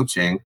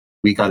coaching.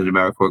 We got an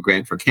AmeriCorps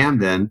grant for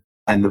Camden.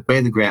 And the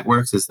way the grant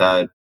works is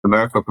that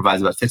AmeriCorps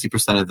provides about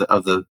 50%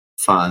 of the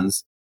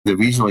funds. The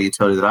regional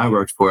utility that I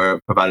worked for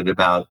provided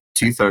about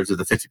 2/3 of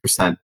the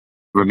 50%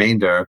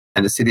 remainder,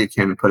 and the city of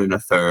Camden put in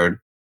 1/3.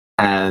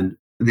 And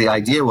the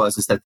idea is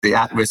that the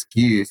at-risk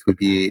youth would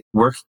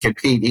get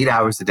paid 8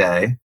 hours a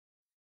day.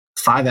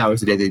 5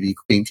 hours a day, they'd be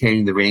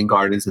maintaining the rain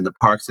gardens and the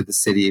parks of the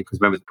city,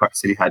 because remember, the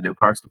city had no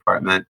parks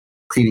department,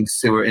 cleaning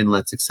sewer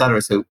inlets, etc.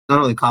 So not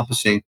only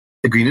accomplishing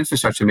the green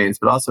infrastructure maintenance,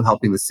 but also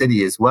helping the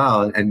city as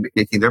well and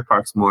making their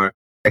parks more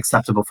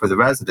acceptable for the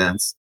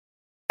residents.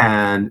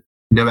 And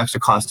no extra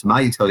cost to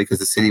my utility because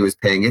the city was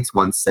paying its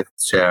 1/6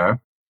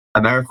 share.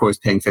 AmeriCorps was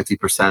paying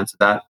 50%. So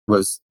that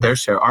was their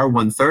share. Our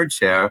 1/3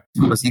 share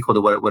was equal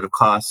to what it would have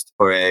cost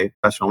for a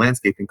professional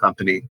landscaping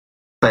company.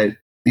 But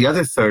the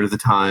other third of the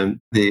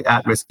time, the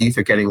at-risk youth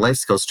are getting life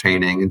skills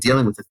training and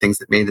dealing with the things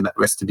that made them at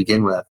risk to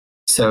begin with.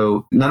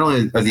 So not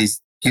only are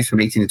these youth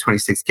from 18 to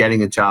 26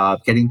 getting a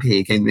job, getting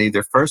paid, getting made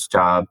their first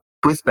job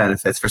with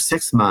benefits for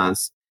 6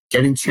 months,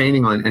 getting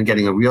training on and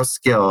getting a real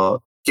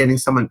skill, getting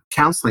someone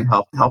counseling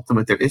help them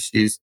with their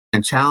issues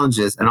and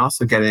challenges, and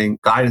also getting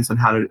guidance on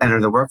how to enter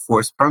the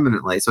workforce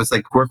permanently. So it's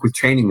like work with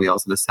training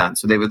wheels in a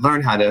sense. So they would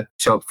learn how to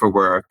show up for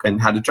work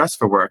and how to dress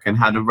for work and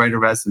how to write a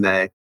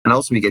resume. And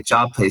also we get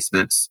job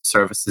placements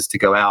services to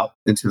go out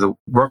into the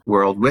work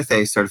world with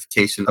a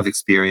certification of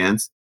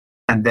experience.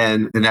 And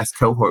then the next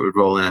cohort would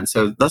roll in.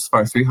 So thus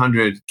far,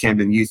 300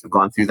 Camden youth have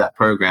gone through that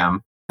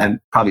program, and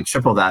probably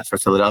triple that for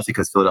Philadelphia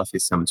because Philadelphia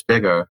is so much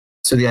bigger.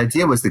 So the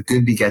idea was that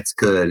good begets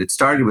good. It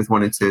started with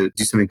wanting to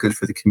do something good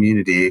for the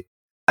community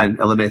and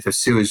eliminate their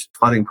sewage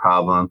flooding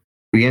problem.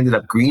 We ended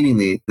up greening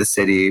the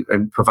city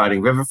and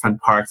providing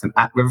riverfront parks and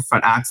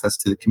riverfront access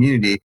to the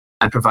community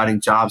and providing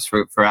jobs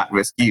for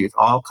at-risk youth,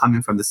 all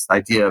coming from this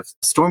idea of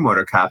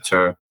stormwater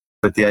capture.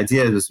 But the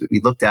idea was we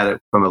looked at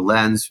it from a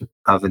lens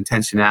of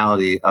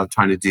intentionality of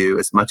trying to do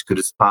as much good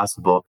as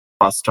possible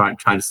while trying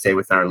to stay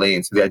within our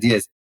lane. So the idea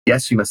is,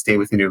 yes, you must stay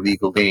within your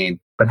legal lane,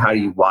 but how do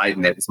you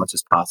widen it as much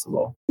as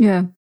possible?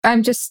 Yeah.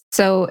 I'm just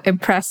so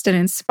impressed and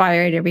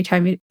inspired every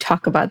time you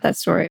talk about that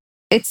story.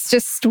 It's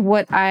just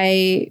what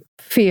I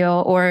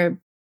feel or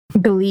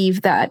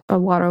believe that a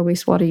water or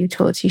wastewater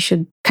utility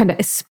should kind of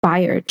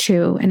aspire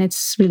to. And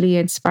it's really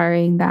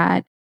inspiring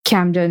that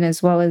Camden,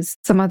 as well as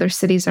some other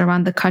cities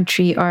around the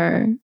country,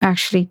 are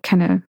actually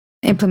kind of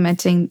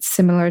implementing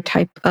similar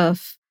type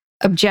of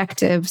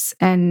objectives.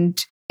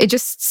 And it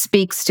just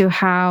speaks to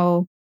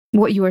how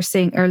what you were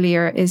saying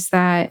earlier is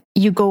that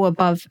you go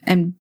above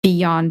and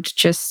beyond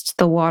just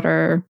the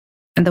water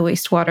and the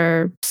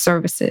wastewater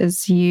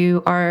services.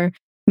 You are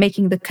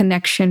making the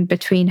connection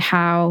between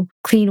how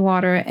clean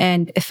water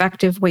and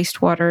effective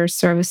wastewater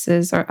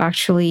services are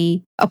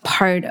actually a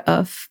part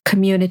of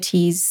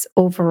communities'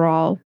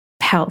 overall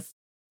health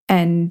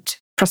and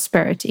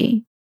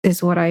prosperity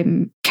is what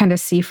I'm kind of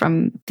see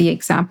from the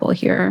example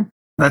here.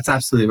 That's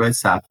absolutely right,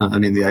 Sapna. I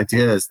mean, the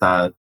idea is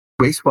that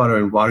wastewater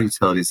and water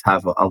utilities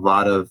have a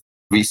lot of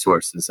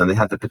resources and they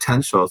have the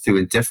potential through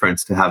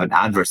indifference to have an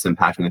adverse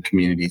impact on the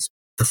communities.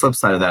 The flip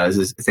side of that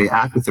is if they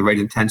act with the right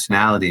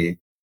intentionality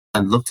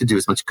and look to do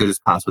as much good as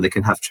possible, they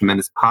can have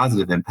tremendous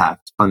positive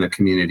impact on their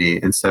community.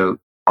 And so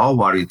all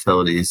water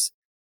utilities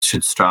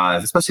should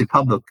strive, especially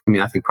public,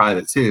 I think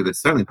private too, but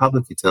certainly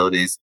public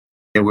utilities.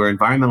 We're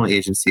environmental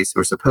agencies, so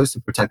we're supposed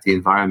to protect the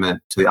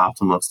environment to the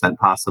optimal extent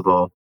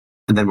possible.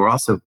 And then we're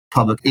also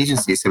public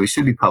agencies, so we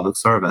should be public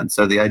servants.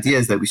 So the idea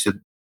is that we should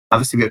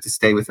obviously we have to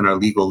stay within our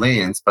legal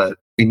lanes, but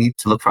we need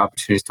to look for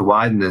opportunities to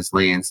widen those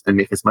lanes and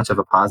make as much of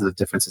a positive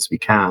difference as we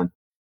can.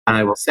 And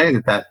I will say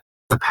that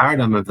the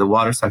paradigm of the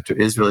water sector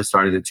is really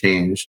starting to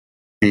change.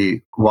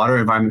 The Water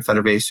Environment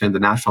Federation, the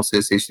National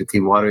Association of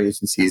Clean Water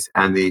Agencies,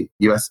 and the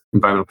U.S.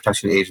 Environmental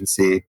Protection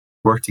Agency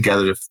work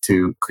together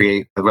to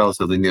create a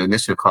relatively new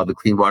initiative called the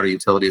Clean Water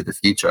Utility of the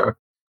Future,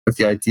 with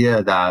the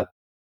idea that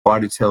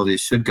water utilities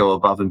should go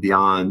above and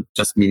beyond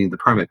just meeting the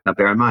permit. Now,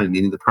 bear in mind,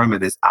 meeting the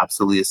permit is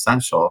absolutely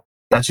essential.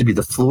 That should be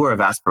the floor of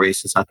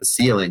aspirations, not the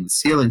ceiling. The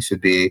ceiling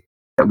should be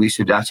that we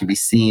should actually be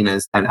seen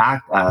as and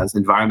act as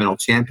environmental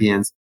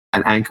champions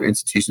and anchor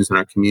institutions in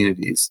our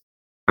communities.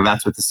 And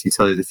that's what this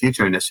Utility of the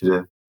Future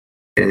initiative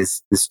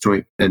is, this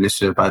joint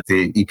initiative by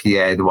the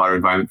EPA, the Water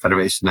Environment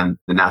Federation, and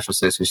the National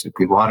Association of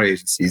Clean Water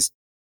Agencies.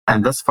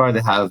 And thus far,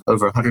 they have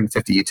over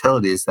 150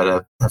 utilities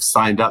that have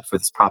signed up for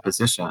this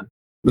proposition,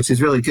 which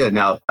is really good.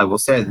 Now, I will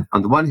say,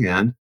 on the one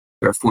hand,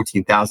 there are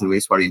 14,000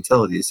 wastewater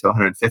utilities, so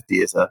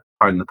 150 is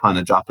pardon the pun,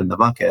 a drop in the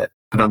bucket.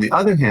 But on the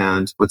other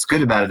hand, what's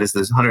good about it is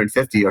those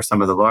 150 are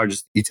some of the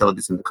largest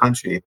utilities in the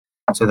country,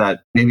 so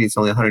that maybe it's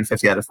only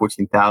 150 out of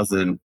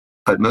 14,000,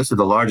 but most of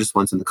the largest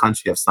ones in the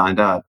country have signed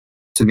up.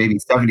 So maybe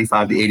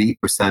 75 to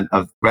 80%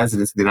 of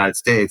residents of the United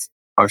States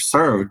are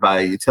served by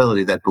a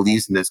utility that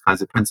believes in those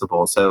kinds of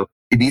principles. So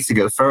it needs to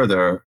go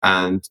further.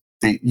 And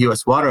the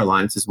U.S. Water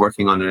Alliance is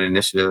working on an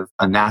initiative,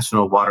 a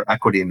national water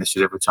equity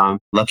initiative, which I'm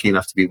lucky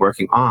enough to be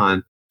working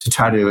on, to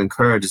try to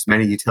encourage as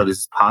many utilities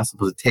as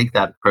possible to take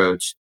that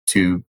approach,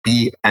 to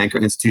be anchor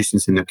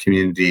institutions in their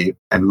community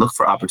and look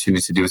for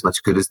opportunities to do as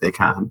much good as they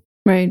can.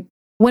 Right.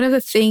 One of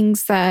the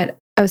things that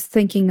I was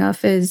thinking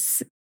of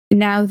is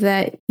now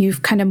that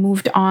you've kind of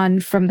moved on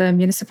from the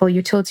Municipal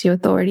Utility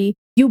Authority,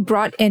 you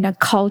brought in a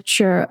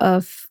culture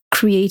of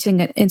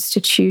creating an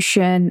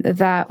institution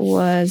that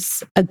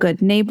was a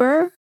good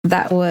neighbor,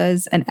 that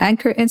was an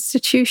anchor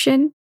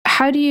institution.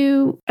 How do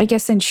you,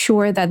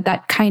 ensure that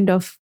that kind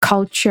of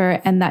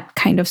culture and that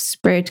kind of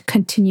spirit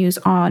continues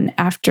on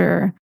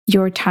after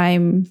your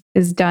time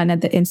is done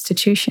at the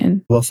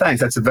institution? Well,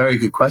 thanks. That's a very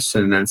good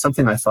question. And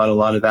something I thought a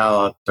lot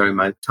about during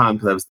my time,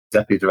 because I was the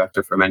deputy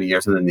director for many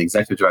years and then the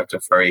executive director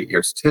for 8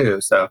 years too.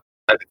 So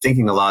I've been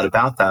thinking a lot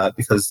about that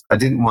because I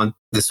didn't want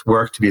this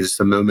work to be just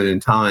a moment in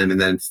time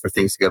and then for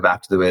things to go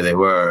back to the way they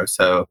were.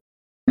 So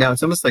now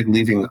it's almost like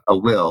leaving a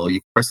will. You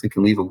personally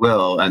can leave a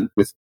will and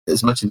with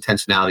as much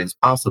intentionality as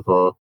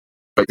possible,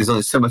 but there's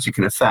only so much you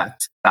can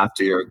affect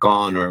after you're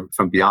gone or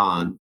from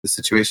beyond the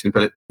situation.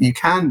 But you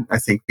can, I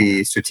think,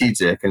 be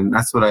strategic. And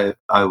that's what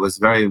I was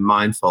very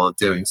mindful of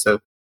doing. So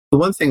the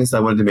one thing is I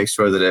wanted to make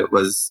sure that it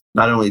was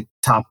not only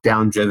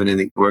top-down driven in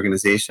the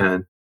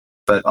organization,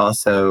 but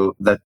also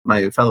that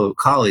my fellow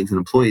colleagues and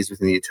employees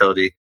within the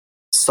utility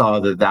saw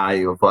the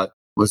value of what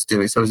was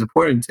doing. So it was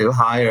important to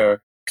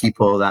hire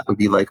people that would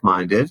be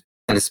like-minded,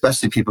 and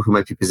especially people who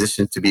might be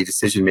positioned to be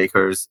decision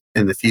makers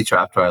in the future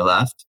after I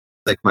left.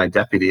 Like my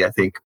deputy, I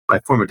think my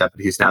former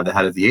deputy, who's now the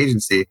head of the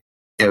agency,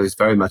 it was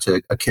very much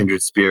a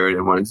kindred spirit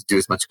and wanted to do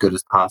as much good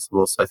as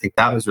possible. So I think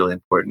that was really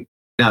important.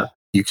 Now,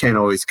 you can't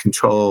always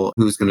control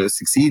who's going to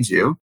succeed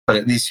you, but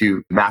at least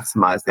you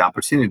maximize the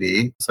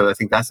opportunity. So I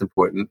think that's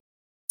important.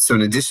 So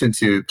in addition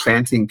to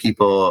planting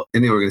people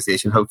in the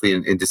organization, hopefully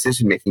in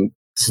decision making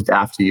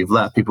after you've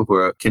left, people who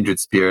are kindred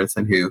spirits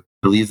and who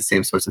believe the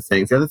same sorts of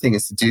things. The other thing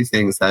is to do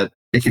things that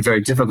make it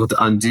very difficult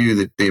to undo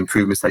the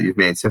improvements that you've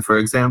made. So for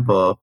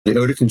example, the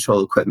odor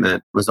control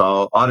equipment was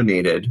all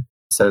automated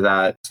so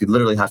that you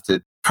literally have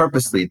to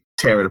purposely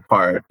tear it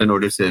apart in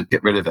order to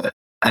get rid of it.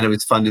 And it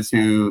was funded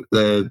through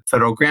the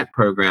federal grant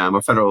program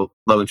or federal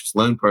low interest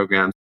loan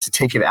program. To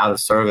take it out of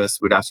service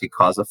would actually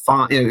cause a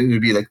fine. It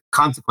would be like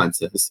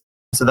consequences.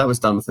 So that was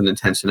done with an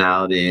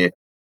intentionality.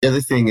 The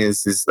other thing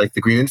is like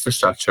the green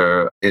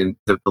infrastructure in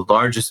the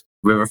largest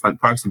riverfront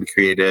parks that we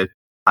created.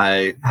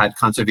 I had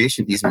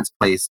conservation easements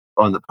placed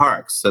on the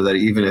parks so that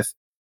even if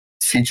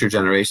future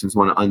generations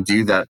want to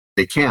undo that,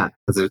 they can't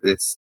because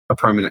it's a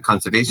permanent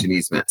conservation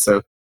easement.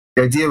 So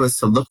the idea was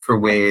to look for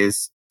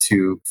ways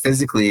to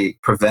physically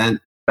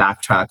prevent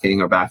backtracking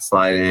or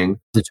backsliding,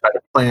 to try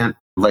to plant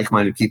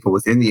like-minded people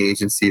within the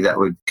agency that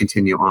would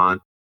continue on.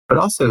 But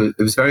also, it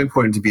was very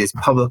important to be as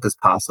public as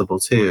possible,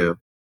 too.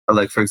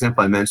 Like, for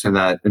example, I mentioned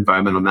that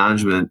environmental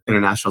management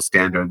international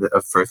standard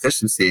for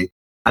efficiency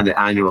and the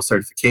annual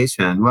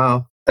certification.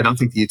 Well, I don't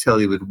think the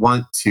utility would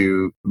want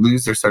to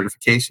lose their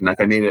certification. Like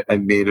I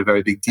made a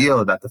very big deal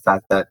about the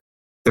fact that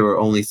there were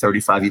only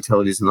 35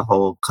 utilities in the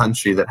whole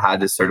country that had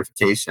this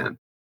certification.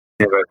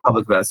 They were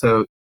public about it.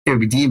 So it would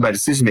be deemed by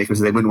decision makers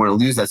that they wouldn't want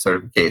to lose that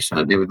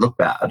certification. It would look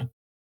bad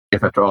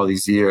if after all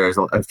these years,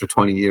 after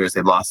 20 years,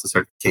 they lost the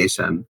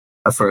certification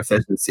for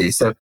efficiency.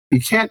 So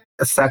you can't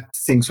affect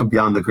things from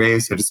beyond the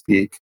grave, so to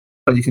speak,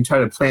 but you can try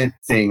to plant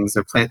things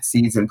or plant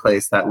seeds in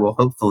place that will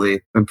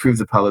hopefully improve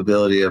the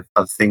probability of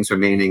things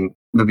remaining.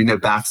 There'll be no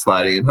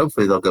backsliding and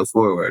hopefully they'll go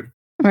forward.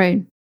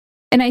 Right.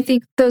 And I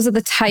think those are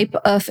the type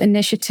of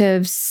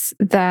initiatives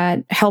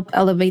that help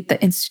elevate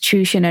the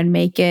institution and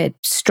make it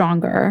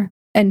stronger.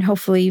 And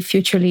hopefully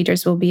future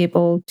leaders will be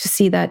able to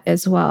see that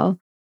as well.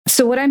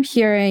 So what I'm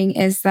hearing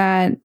is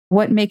that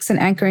what makes an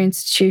anchor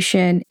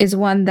institution is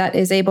one that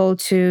is able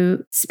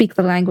to speak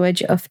the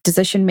language of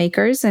decision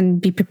makers and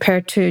be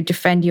prepared to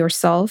defend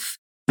yourself.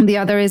 And the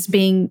other is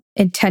being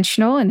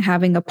intentional and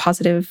having a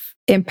positive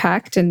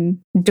impact and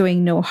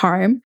doing no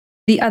harm.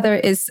 The other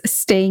is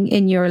staying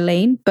in your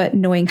lane, but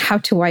knowing how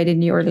to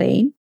widen your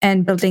lane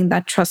and building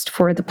that trust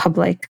for the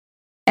public.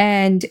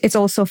 And it's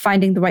also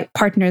finding the right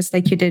partners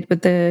like you did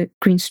with the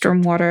Green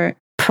Stormwater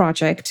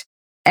project.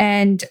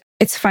 And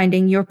it's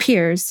finding your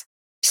peers.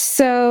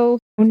 So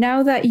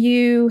now that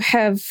you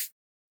have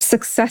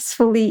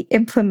successfully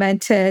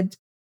implemented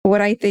what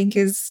I think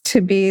is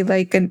to be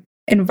like an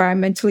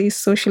environmentally,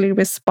 socially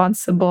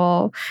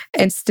responsible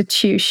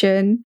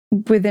institution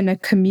within a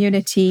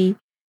community,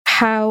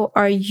 how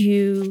are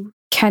you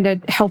kind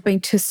of helping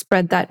to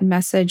spread that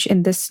message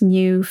in this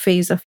new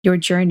phase of your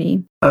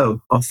journey?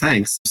 Oh, well,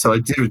 thanks. So I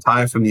did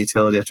retire from the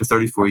utility after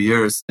 34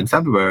 years in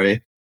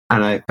February,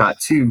 and I got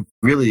two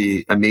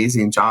really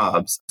amazing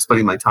jobs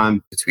splitting my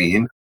time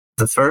between.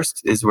 The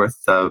first is with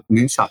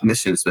Moonshot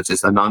Missions, which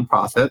is a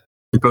nonprofit.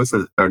 Both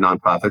are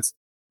nonprofits.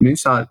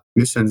 Moonshot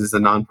Missions is a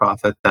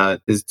nonprofit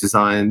that is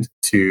designed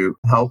to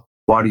help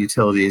water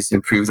utilities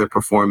improve their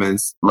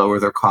performance, lower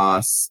their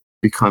costs,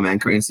 become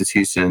anchor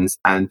institutions,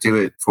 and do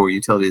it for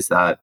utilities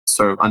that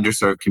serve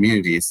underserved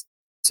communities.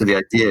 So the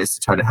idea is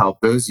to try to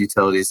help those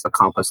utilities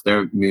accomplish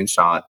their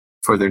moonshot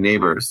for their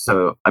neighbors.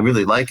 So I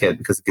really like it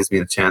because it gives me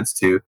a chance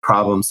to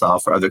problem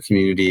solve for other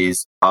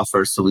communities,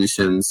 offer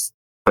solutions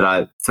that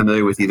I'm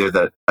familiar with either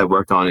that I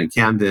worked on in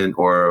Camden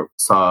or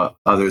saw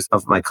others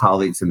of my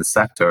colleagues in the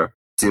sector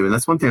do. And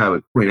that's one thing I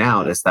would point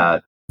out is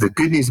that the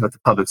good news about the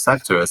public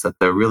sector is that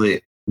they're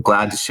really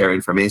glad to share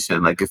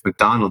information. Like if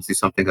McDonald's do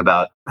something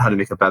about how to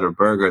make a better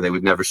burger, they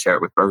would never share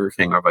it with Burger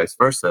King or vice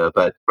versa.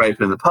 But right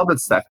in the public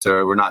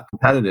sector, we're not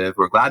competitive.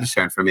 We're glad to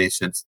share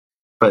information.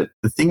 But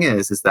the thing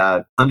is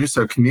that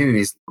underserved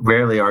communities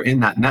rarely are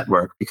in that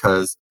network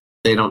because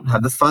they don't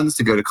have the funds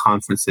to go to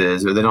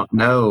conferences, or they don't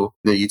know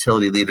the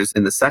utility leaders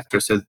in the sector.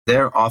 So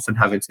they're often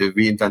having to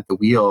reinvent the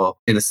wheel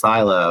in a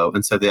silo.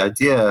 And so the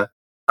idea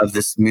of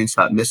this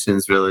Moonshot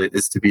missions really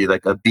is to be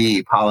like a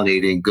bee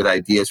pollinating good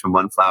ideas from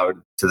one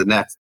flower to the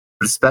next,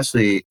 but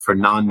especially for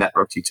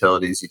non-networked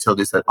utilities,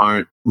 utilities that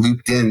aren't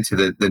looped into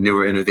the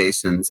newer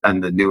innovations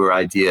and the newer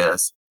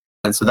ideas.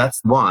 And so that's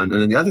one.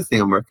 And then the other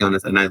thing I'm working on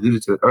is, and I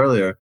alluded to it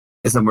earlier,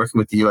 is I'm working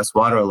with the U.S.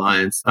 Water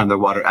Alliance on their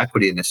Water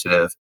Equity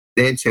Initiative.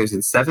 They had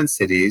chosen 7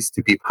 cities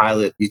to be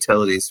pilot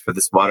utilities for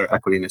this Water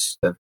Equity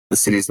Initiative. The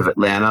cities of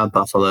Atlanta,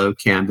 Buffalo,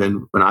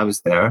 Camden, when I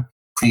was there,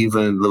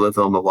 Cleveland,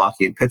 Louisville,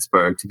 Milwaukee, and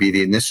Pittsburgh to be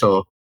the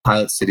initial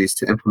pilot cities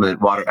to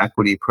implement water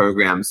equity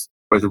programs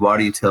where the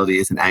water utility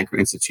is an anchor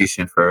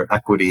institution for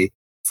equity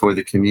for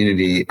the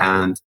community.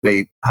 And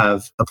they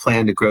have a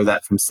plan to grow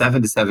that from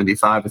 7 to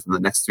 75 within the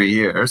next 3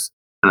 years.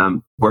 And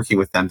I'm working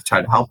with them to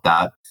try to help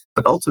that.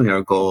 But ultimately,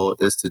 our goal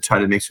is to try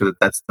to make sure that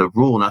that's the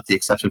rule, not the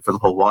exception for the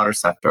whole water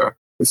sector.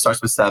 It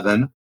starts with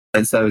 7,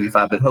 then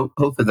 75, but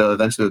hopefully there'll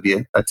eventually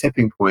be a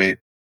tipping point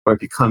where it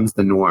becomes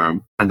the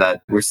norm, and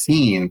that we're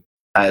seen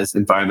as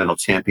environmental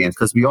champions,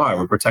 because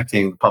we're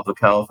protecting public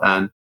health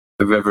and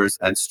the rivers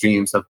and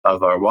streams of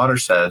our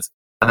watersheds,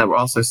 and that we're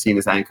also seen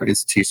as anchor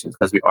institutions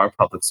because we are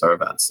public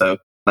servants. So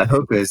my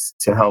hope is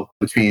to help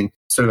between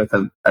sort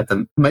of at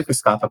the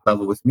microscopic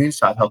level with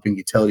Moonshot, helping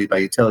utility by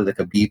utility, like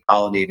a bee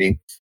pollinating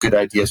good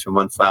ideas from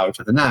one flower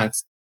to the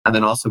next, and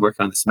then also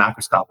working on this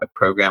macroscopic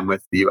program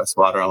with the U.S.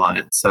 Water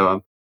Alliance.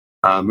 So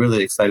I'm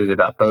really excited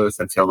about both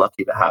and feel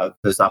lucky to have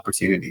those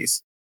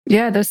opportunities.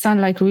 Yeah, those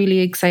sound like really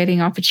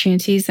exciting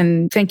opportunities.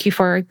 And thank you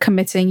for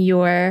committing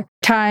your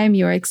time,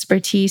 your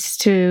expertise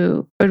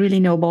to a really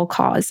noble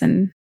cause.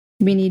 And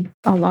we need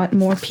a lot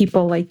more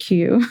people like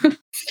you.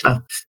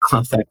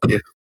 Thank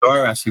you. There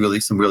are actually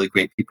some really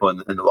great people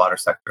in the water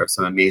sector,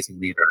 some amazing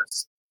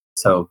leaders.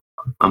 So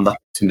I'm lucky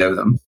to know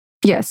them.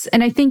 Yes.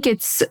 And I think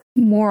it's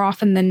more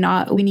often than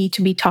not, we need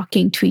to be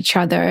talking to each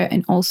other.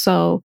 And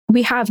also,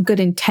 we have good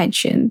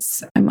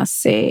intentions, I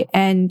must say.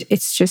 And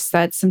it's just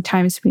that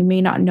sometimes we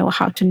may not know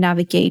how to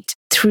navigate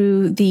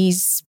through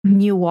these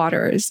new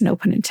waters, no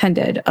pun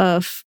intended,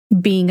 of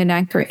being an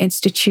anchor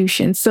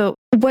institution. So,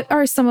 what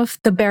are some of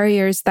the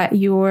barriers that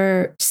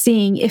you're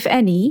seeing, if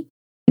any,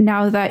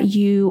 now that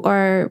you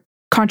are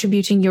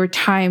contributing your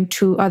time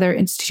to other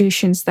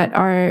institutions that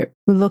are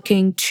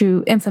looking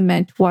to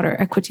implement water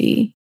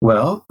equity?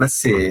 Well, let's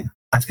see.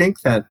 I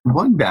think that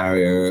one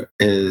barrier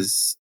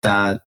is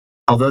that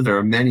although there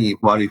are many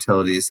water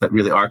utilities that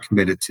really are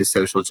committed to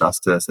social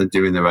justice and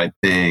doing the right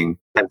thing,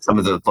 and some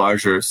of the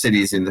larger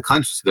cities in the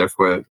country, so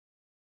therefore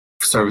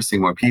servicing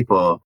more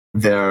people,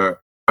 there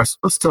are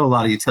still a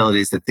lot of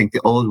utilities that think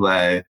the old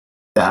way,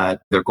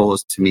 that their goal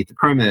is to meet the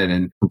permit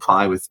and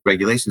comply with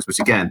regulations, which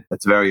again,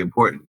 that's very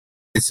important.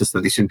 It's just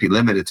that they shouldn't be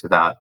limited to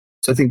that.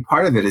 So I think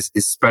part of it is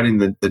spreading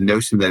the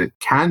notion that it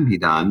can be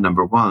done,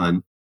 number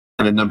one.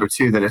 And then number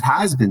two, that it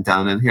has been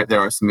done. And here there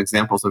are some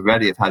examples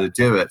already of how to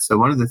do it. So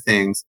one of the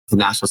things the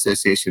National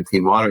Association of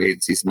Clean Water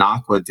Agencies,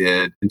 NACWA,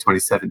 did in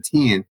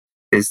 2017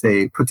 is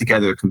they put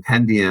together a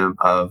compendium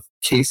of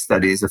case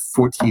studies of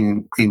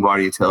 14 clean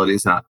water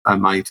utilities.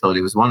 My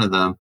utility was one of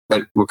them,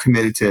 that were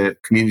committed to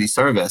community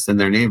service and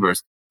their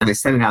neighbors. And they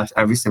sent it out to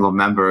every single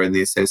member in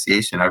the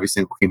association, every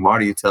single clean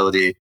water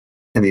utility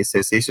in the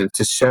association,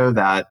 to show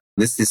that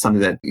this is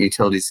something that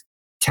utilities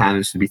can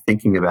and should be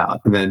thinking about.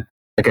 And then,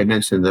 like I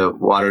mentioned, the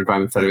Water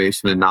Environment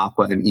Federation and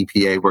NACWA and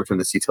EPA worked on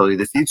this Utility of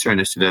the Future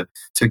initiative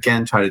to,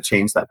 again, try to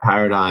change that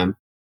paradigm.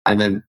 And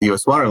then the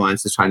U.S. Water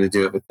Alliance is trying to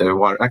do it with their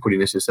Water Equity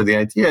Initiative. So the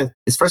idea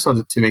is, first of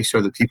all, to make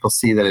sure that people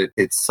see that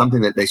it's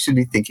something that they should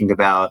be thinking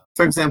about.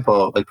 For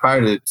example, like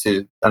prior to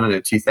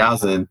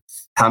 2000,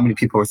 how many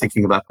people were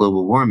thinking about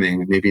global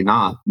warming? Maybe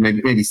not.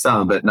 Maybe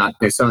some, but not.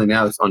 Certainly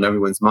now it's on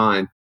everyone's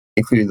mind,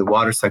 including the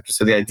water sector.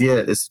 So the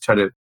idea is to try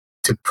to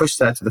push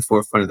that to the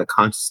forefront of the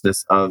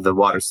consciousness of the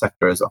water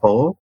sector as a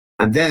whole.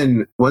 And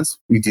then once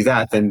we do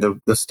that, then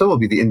there still will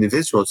be the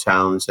individual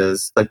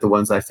challenges, like the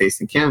ones I faced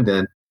in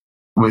Camden,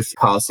 with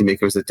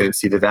policymakers that don't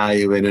see the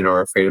value in it or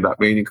are afraid about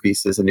rate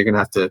increases. And you're going to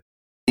have to,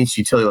 each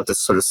utility will have to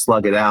sort of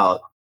slug it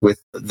out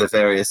with the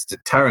various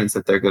deterrents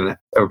that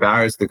or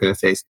barriers they're going to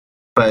face.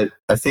 But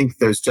I think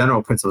those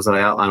general principles that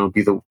I outlined will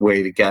be the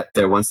way to get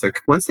there. Once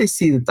they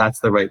see that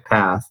that's the right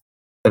path,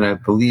 then I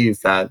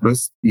believe that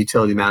most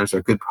utility managers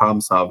are good problem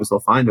solvers. They'll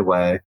find a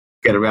way to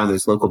get around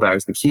those local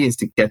barriers. The key is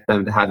to get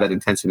them to have that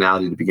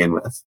intentionality to begin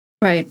with.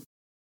 Right.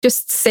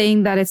 Just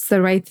saying that it's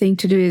the right thing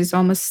to do is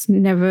almost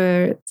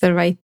never the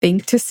right thing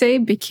to say,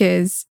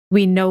 because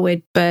we know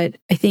it, but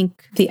I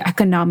think the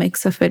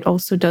economics of it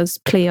also does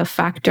play a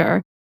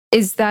factor.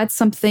 Is that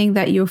something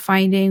that you're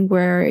finding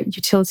where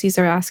utilities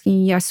are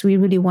asking, yes, we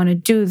really want to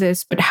do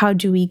this, but how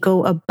do we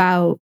go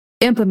about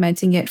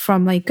implementing it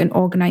from like an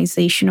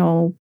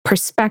organizational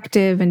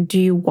perspective? And do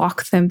you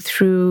walk them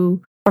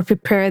through or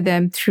prepare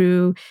them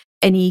through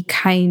any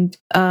kind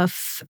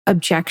of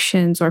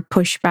objections or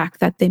pushback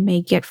that they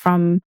may get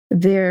from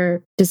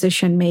their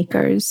decision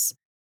makers?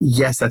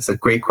 Yes, that's a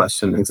great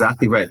question.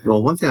 Exactly right.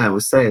 Well, one thing I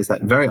would say is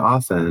that very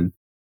often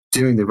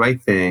doing the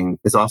right thing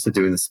is also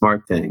doing the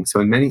smart thing. So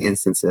in many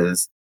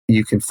instances,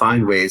 you can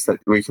find ways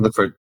where you can look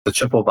for the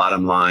triple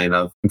bottom line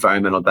of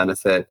environmental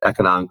benefit,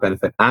 economic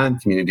benefit,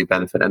 and community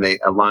benefit, and they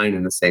align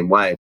in the same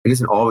way. It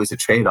isn't always a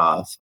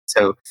trade-off.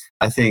 So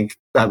I think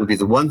that would be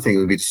the one thing,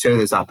 would be to show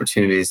those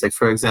opportunities. Like,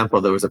 for example,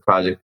 there was a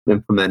project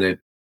implemented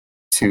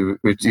to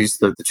reduce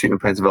the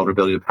treatment plant's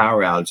vulnerability to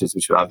power outages,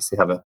 which would obviously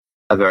have a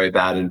very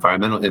bad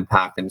environmental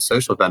impact and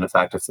social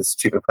benefit if this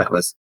treatment plant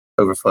was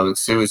overflowing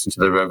sewage into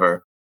the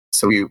river.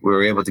 So we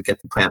were able to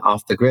get the plant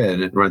off the grid,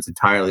 and it runs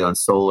entirely on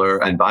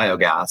solar and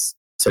biogas.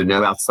 So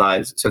no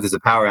outside. So if there's a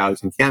power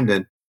outage in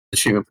Camden, the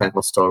treatment plant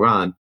will still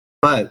run.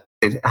 But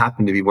it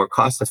happened to be more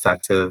cost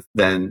effective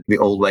than the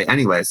old way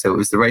anyway. So it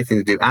was the right thing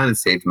to do, and it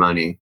saved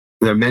money.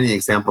 There are many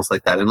examples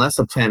like that. Unless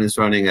a plant is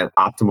running at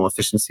optimal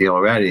efficiency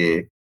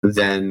already,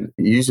 then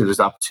usually there's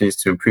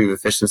opportunities to improve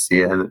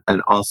efficiency and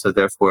also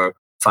therefore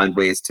find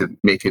ways to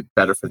make it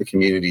better for the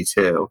community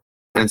too.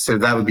 And so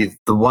that would be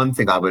the one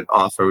thing I would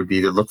offer, would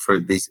be to look for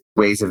these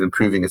ways of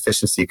improving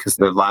efficiency, because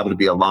they're liable to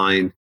be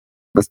aligned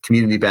with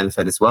community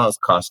benefit as well as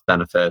cost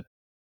benefit.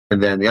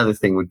 And then the other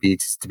thing would be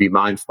to be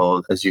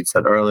mindful, as you'd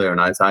said earlier,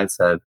 and as I'd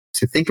said,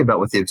 to think about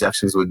what the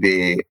objections would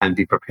be and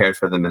be prepared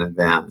for them in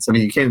advance. I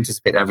mean, you can't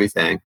anticipate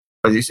everything,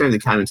 but you certainly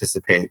can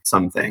anticipate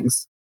some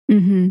things.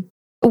 Mm-hmm.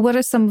 What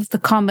are some of the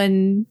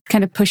common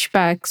kind of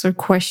pushbacks or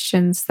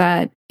questions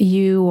that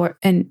you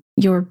and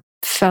your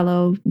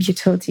fellow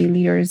utility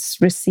leaders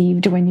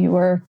received when you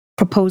were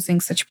proposing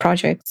such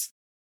projects?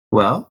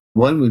 Well,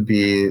 one would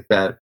be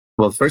that,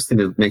 the first thing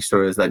to make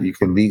sure is that you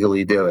can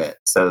legally do it,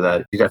 so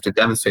that you'd have to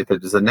demonstrate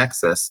that there's a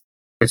nexus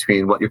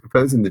between what you're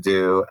proposing to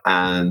do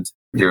and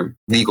your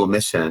legal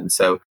mission.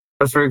 So,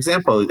 but for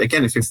example,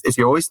 again, if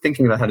you're always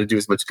thinking about how to do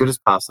as much good as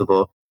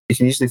possible, you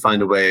can usually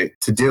find a way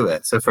to do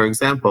it. So for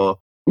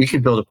example, we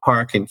could build a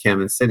park in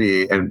Camden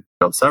City and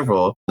build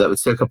several that would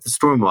soak up the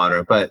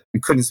stormwater, but we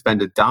couldn't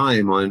spend a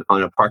dime on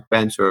a park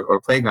bench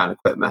or playground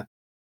equipment.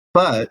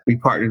 But we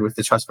partnered with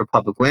the Trust for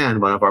Public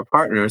Land, one of our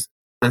partners.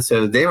 And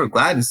so they were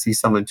glad to see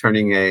someone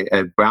turning a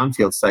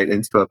brownfield site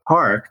into a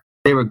park.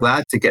 They were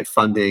glad to get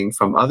funding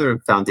from other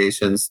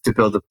foundations to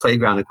build the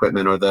playground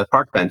equipment or the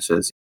park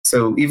benches.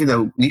 So even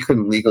though we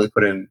couldn't legally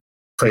put in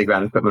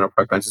playground equipment or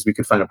park benches, we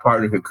could find a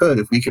partner who could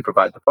if we could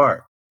provide the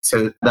park.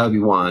 So that would be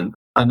one.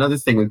 Another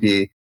thing would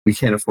be, we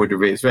can't afford to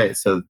raise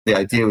rates. So the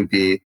idea would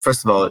be,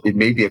 first of all, it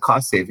may be a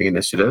cost-saving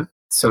initiative.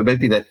 So it might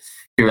be that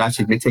you're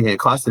actually taking a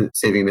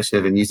cost-saving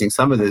initiative and using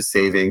some of those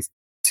savings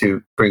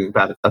to bring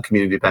about a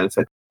community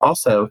benefit.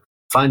 Also,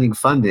 finding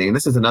funding. And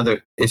this is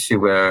another issue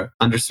where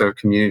underserved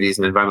communities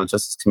and environmental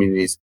justice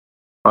communities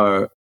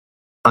are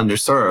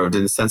underserved,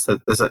 in the sense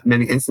that there's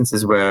many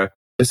instances where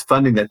there's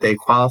funding that they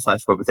qualify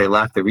for, but they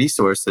lack the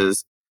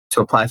resources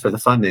to apply for the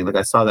funding. Like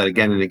I saw that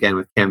again and again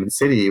with Camden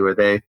City, where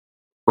they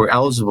were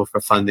eligible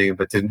for funding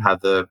but didn't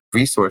have the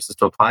resources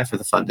to apply for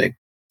the funding.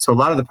 So a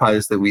lot of the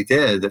projects that we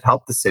did that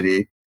helped the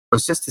city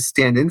was just to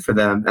stand in for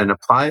them and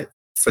apply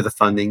for the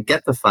funding,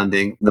 get the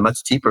funding, the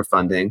much cheaper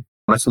funding,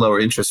 much lower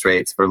interest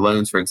rates for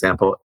loans, for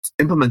example,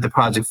 implement the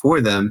project for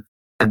them,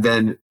 and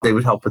then they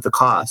would help with the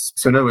cost.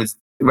 So in other words,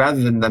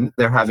 rather than them,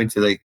 they're having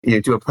to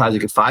do a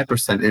project at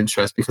 5%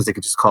 interest because they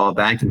could just call a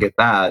bank and get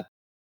that.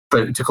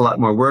 But it took a lot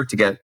more work to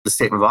get the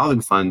state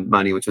revolving fund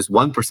money, which was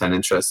 1%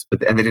 interest,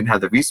 and they didn't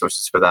have the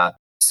resources for that.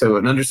 So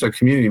an underserved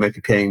community might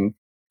be paying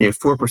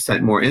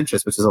 4% more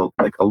interest, which is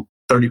like a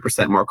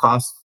 30% more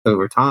cost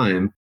over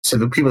time. So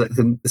the people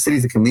the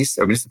cities that can least,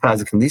 or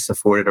municipalities that can least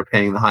afford it, are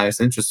paying the highest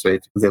interest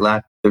rate because they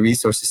lack the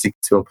resources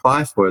to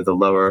apply for the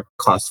lower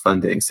cost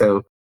funding.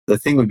 So the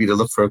thing would be to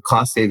look for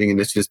cost saving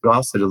initiatives, but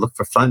also to look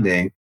for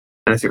funding.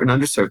 And if you're an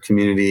underserved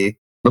community,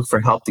 look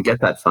for help to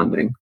get that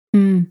funding.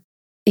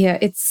 Yeah,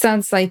 it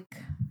sounds like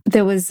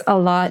there was a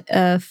lot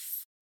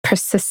of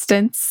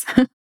persistence,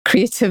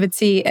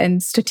 creativity,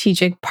 and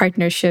strategic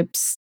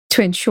partnerships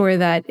to ensure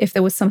that if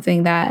there was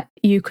something that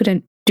you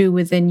couldn't do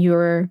within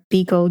your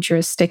legal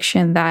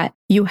jurisdiction, that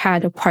you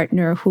had a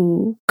partner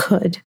who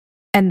could,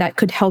 and that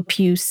could help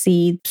you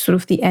see sort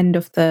of the end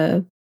of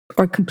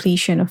or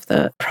completion of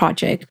the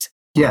project.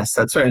 Yes,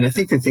 that's right. And I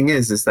think the thing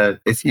is that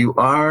if you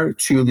are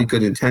truly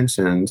good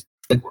intentioned,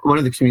 like one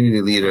of the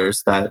community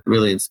leaders that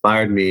really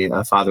inspired me,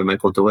 Father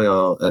Michael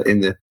Doyle,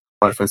 in the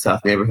Waterfront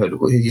South neighborhood,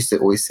 he used to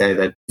always say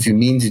that if you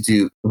mean to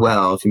do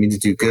well, if you mean to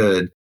do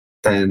good,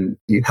 then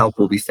help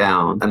will be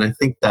found. And I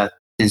think that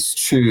is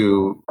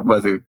true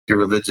whether you're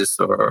religious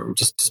or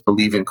just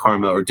believe in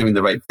karma or doing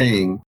the right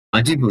thing.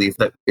 I do believe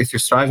that if you're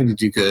striving to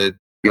do good,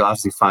 you'll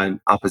obviously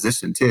find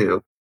opposition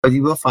too, but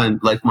you will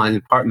find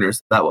like-minded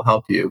partners that will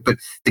help you. But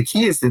the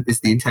key is the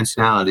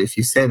intentionality. If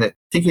you say that,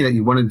 thinking that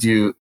you want to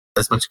do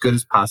as much good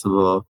as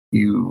possible,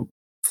 you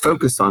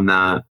focus on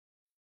that,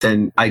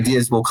 then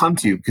ideas will come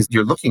to you because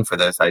you're looking for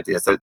those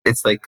ideas. So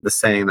it's like the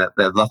saying that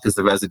luck is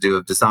the residue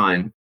of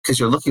design. Because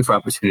you're looking for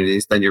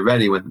opportunities, then you're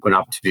ready when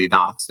opportunity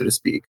knocks, so to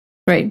speak.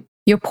 Right.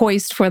 You're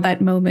poised for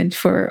that moment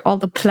for all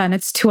the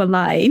planets to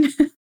align.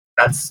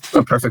 That's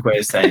a perfect way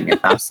of saying it.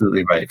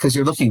 Absolutely right. Because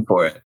you're looking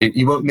for it.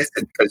 You won't miss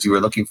it because you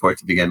were looking for it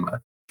to begin with.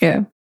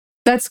 Yeah,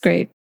 that's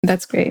great.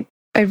 That's great.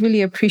 I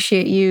really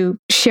appreciate you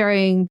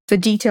sharing the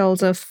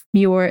details of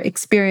your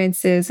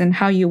experiences and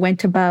how you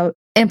went about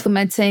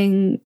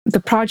implementing the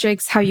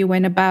projects, how you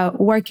went about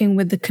working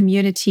with the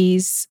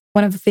communities.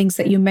 One of the things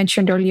that you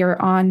mentioned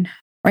earlier on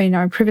or in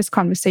our previous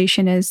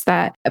conversation is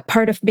that a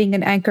part of being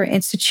an anchor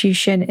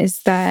institution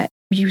is that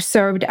you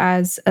served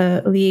as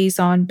a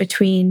liaison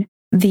between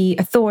the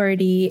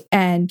authority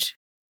and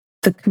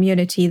the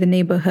community, the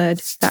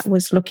neighborhood that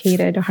was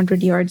located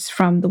 100 yards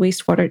from the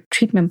wastewater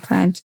treatment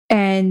plant.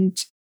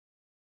 And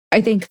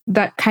I think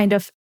that kind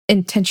of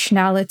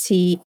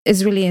intentionality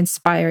is really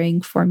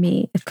inspiring for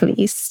me, at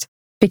least,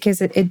 because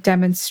it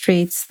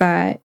demonstrates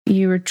that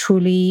you're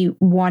truly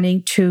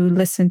wanting to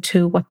listen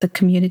to what the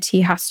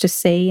community has to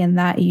say and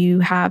that you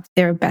have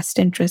their best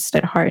interest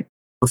at heart.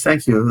 Well,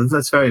 thank you.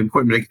 That's very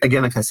important.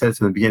 Again, like I said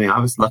from the beginning, I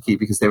was lucky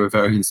because they were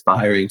very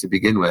inspiring to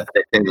begin with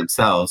in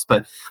themselves.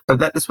 But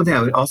that's one thing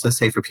I would also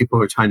say for people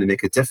who are trying to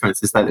make a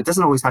difference is that it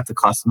doesn't always have to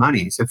cost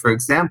money. So, for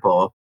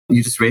example,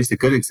 you just raised a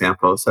good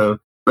example. So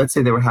let's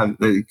say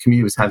the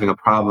community was having a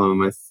problem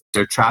with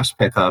their trash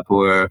pickup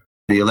or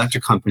the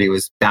electric company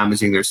was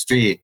damaging their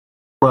street.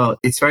 Well,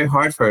 it's very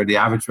hard for the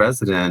average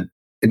resident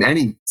in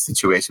any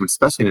situation,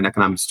 especially in an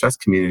economic distress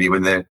community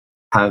when they're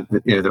up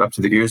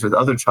to their ears with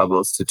other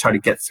troubles to try to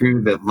get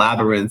through the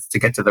labyrinth to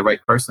get to the right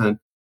person.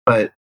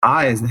 But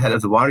I, as the head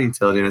of the water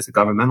utility and as a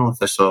governmental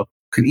official,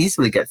 could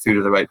easily get through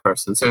to the right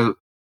person. So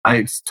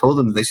I just told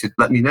them that they should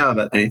let me know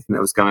about anything that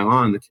was going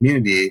on in the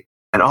community.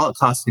 And all it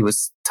cost me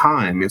was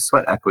time,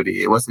 sweat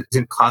equity. It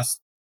didn't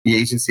cost the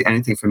agency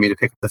anything for me to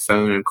pick up the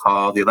phone and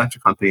call the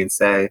electric company and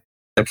say,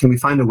 can we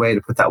find a way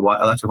to put that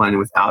electric line in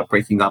without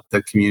breaking up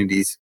the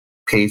community's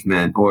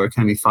pavement? Or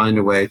can we find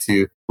a way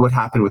to, what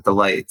happened with the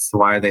lights?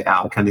 Why are they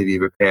out? Can they be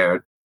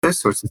repaired? Those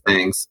sorts of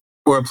things.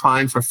 Or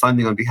applying for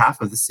funding on behalf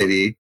of the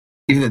city,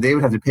 even though they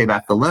would have to pay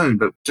back the loan,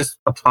 but just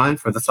applying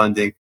for the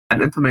funding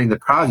and implementing the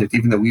project,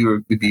 even though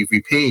would be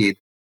repaid,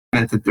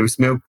 meant that there was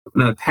not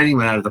a penny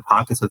went out of the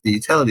pockets of the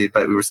utility,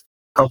 but we were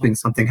helping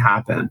something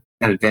happen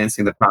and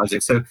advancing the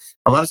project. So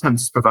a lot of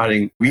times just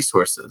providing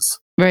resources.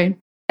 Right.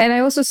 And I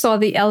also saw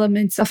the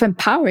elements of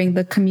empowering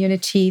the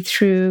community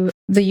through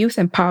the youth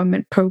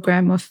empowerment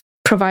program of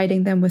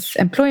providing them with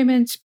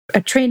employment,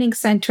 a training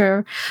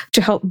center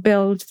to help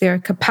build their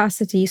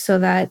capacity so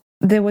that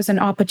there was an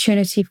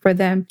opportunity for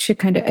them to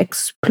kind of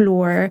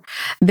explore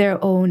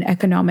their own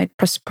economic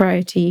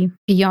prosperity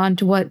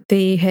beyond what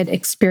they had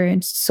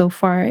experienced so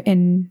far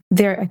in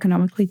their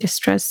economically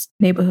distressed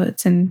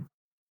neighborhoods and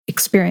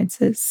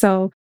experiences.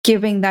 So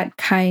giving that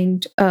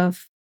kind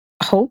of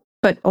hope,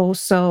 but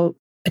also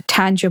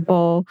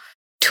tangible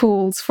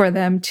tools for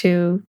them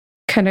to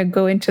kind of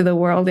go into the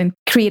world and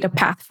create a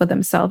path for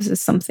themselves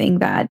is something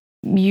that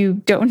you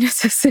don't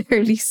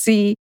necessarily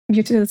see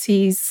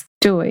utilities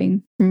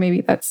doing.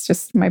 Maybe that's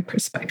just my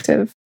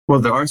perspective. Well,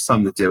 there are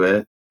some that do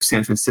it.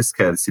 San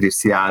Francisco, the city of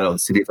Seattle, the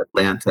city of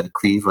Atlanta,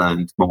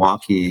 Cleveland,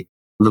 Milwaukee,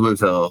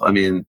 Louisville. I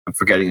mean, I'm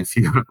forgetting a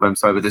few. I'm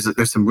sorry, but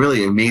there's some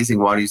really amazing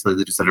water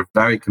utilities that are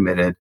very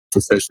committed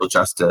to social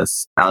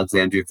justice.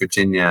 Alexandria,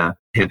 Virginia,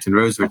 Hampton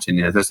Roads,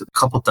 Virginia. There's a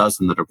couple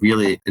dozen that are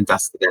really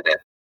invested in it.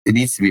 It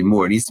needs to be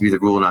more. It needs to be the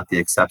rule, not the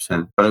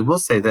exception. But I will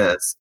say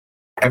this.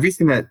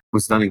 Everything that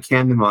was done in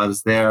Camden while I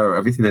was there, or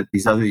everything that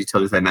these other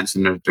utilities I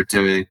mentioned are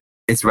doing,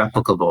 it's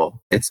replicable.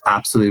 It's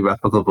absolutely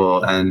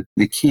replicable. And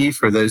the key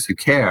for those who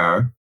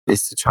care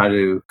is to try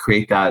to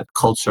create that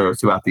culture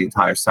throughout the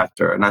entire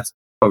sector. And that's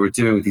what we're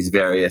doing with these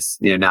various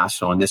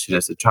national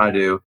initiatives to try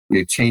to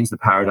change the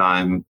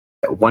paradigm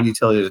one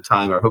utility at a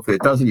time, or hopefully a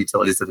dozen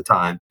utilities at a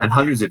time, and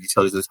hundreds of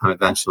utilities at a time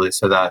eventually,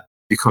 so that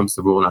becomes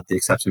the rule, not the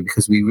exception,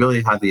 because we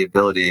really have the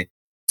ability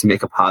to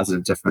make a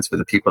positive difference for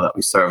the people that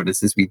we serve. And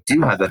since we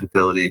do have that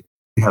ability,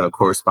 we have a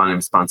corresponding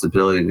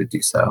responsibility to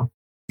do so.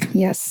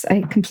 Yes,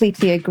 I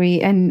completely agree.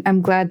 And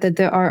I'm glad that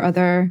there are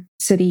other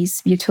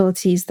cities,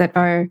 utilities that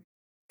are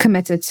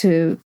committed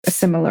to a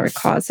similar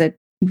cause. It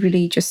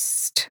really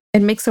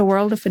it makes a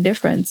world of a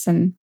difference,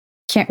 and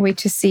can't wait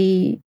to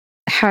see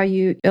how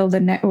you build a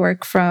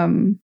network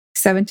from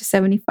 7 to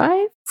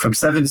 75? From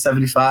 7 to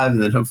 75,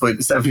 and then hopefully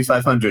to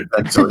 7,500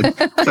 eventually.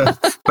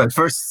 But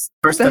first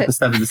step is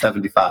 7 to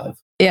 75.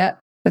 Yeah,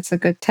 that's a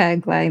good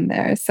tagline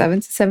there, 7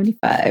 to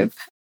 75.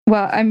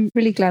 Well, I'm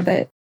really glad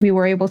that we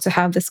were able to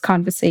have this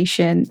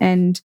conversation.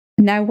 And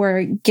now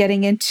we're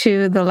getting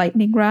into the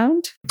lightning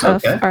round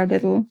of our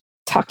little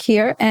talk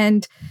here.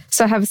 And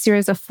so I have a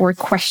series of 4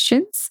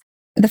 questions.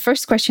 The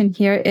first question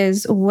here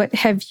is, what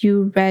have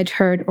you read,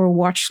 heard, or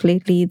watched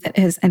lately that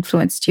has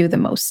influenced you the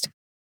most?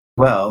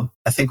 Well,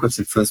 I think what's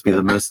influenced me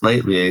the most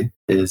lately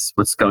is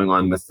what's going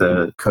on with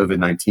the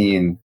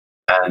COVID-19.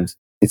 And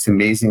it's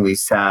amazingly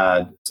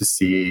sad to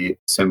see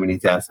so many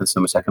deaths and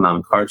so much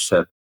economic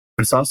hardship.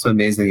 But it's also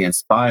amazingly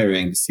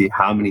inspiring to see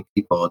how many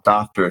people,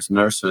 doctors,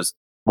 nurses,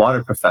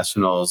 water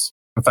professionals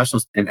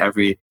in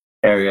every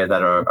area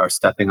that are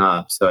stepping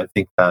up. So I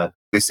think that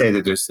they say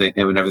that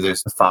whenever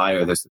there's a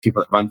fire, there's the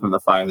people that run from the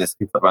fire, and there's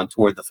the people that run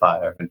toward the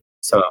fire. And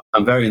so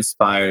I'm very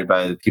inspired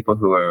by the people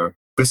who are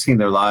risking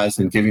their lives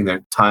and giving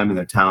their time and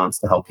their talents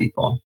to help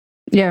people.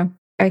 Yeah,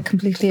 I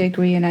completely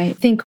agree. And I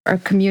think our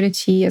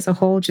community as a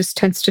whole just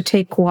tends to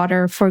take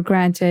water for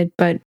granted.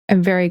 But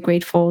I'm very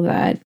grateful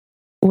that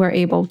we're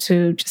able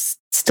to just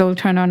still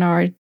turn on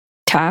our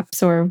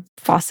taps or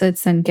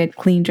faucets and get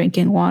clean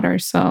drinking water.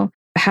 So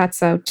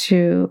hats out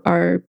to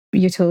our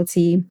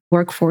utility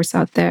workforce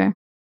out there.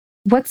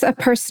 What's a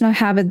personal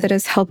habit that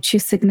has helped you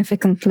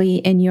significantly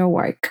in your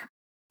work?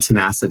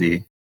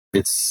 Tenacity.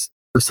 It's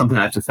something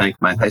I have to thank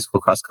my high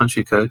school cross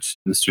country coach,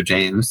 Mr.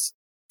 James,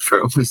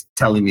 for always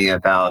telling me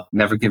about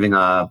never giving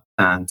up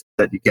and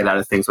that you get out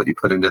of things what you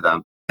put into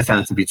them. I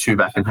found it to be true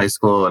back in high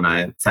school, and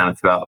I found it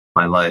throughout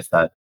my life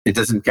that it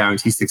doesn't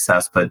guarantee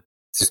success, but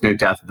there's no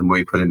doubt that the more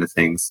you put into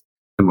things,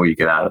 the more you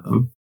get out of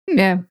them.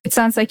 Yeah, it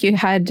sounds like you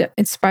had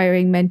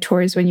inspiring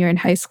mentors when you were in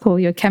high school,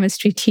 your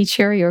chemistry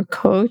teacher, your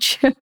coach.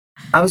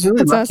 I was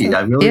really lucky. Awesome.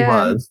 I really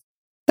was.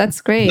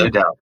 That's great. No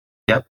doubt.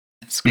 Yep.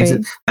 That's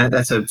great. And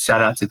that's a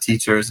shout out to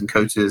teachers and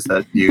coaches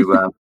that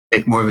you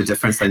make more of a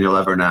difference than you'll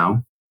ever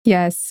know.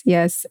 Yes.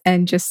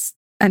 And just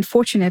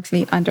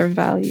unfortunately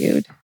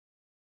undervalued.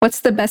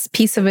 What's the best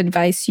piece of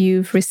advice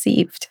you've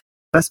received?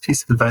 Best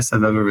piece of advice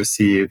I've ever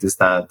received is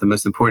that the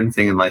most important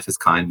thing in life is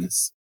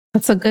kindness.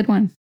 That's a good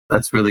one.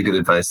 That's really good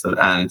advice,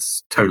 and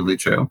it's totally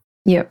true.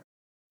 Yep.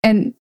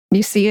 And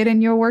you see it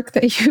in your work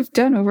that you've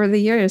done over the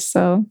years,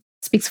 so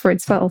it speaks for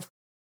itself.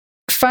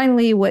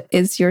 Finally, what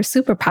is your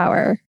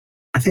superpower?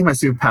 I think my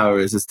superpower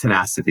is this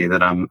tenacity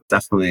that I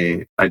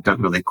don't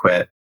really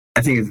quit.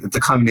 I think it's a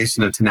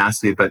combination of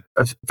tenacity, but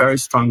a very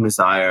strong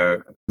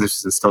desire. This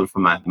was instilled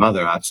from my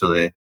mother,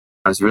 actually.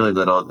 I was really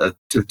little,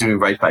 to doing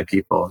right by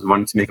people,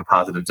 wanting to make a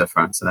positive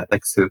difference. And I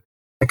like to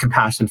a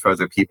compassion for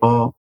other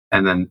people,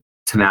 and then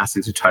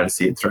tenacity to try to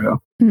see it through.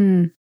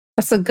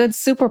 That's a good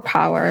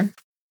superpower.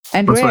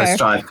 And that's what I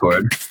strive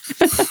toward.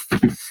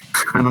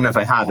 I don't know if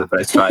I have it,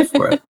 but I strive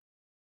for it.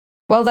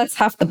 Well, that's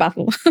half the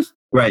battle.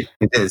 Right,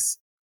 it is.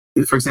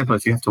 For example,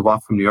 if you have to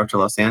walk from New York to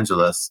Los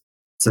Angeles,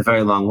 it's a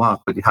very long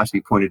walk, but you have to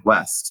be pointed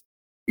west.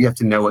 You have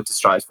to know what to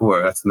strive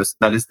for.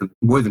 That is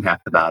more than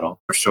half the battle,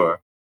 for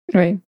sure.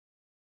 Right.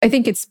 I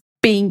think it's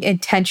being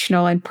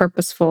intentional and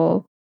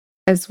purposeful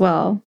as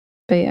well.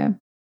 But yeah.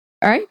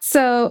 All right.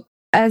 So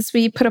as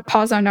we put a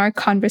pause on our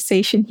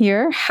conversation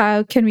here,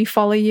 how can we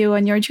follow you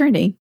on your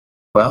journey?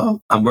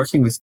 Well, I'm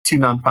working with 2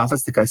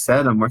 nonprofits, like I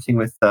said. I'm working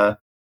with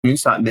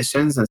Moonshot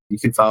Missions, and you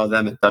can follow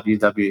them at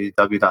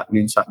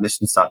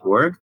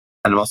www.moonshotmissions.org.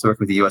 And I'm also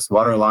working with the U.S.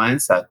 Water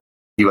Alliance at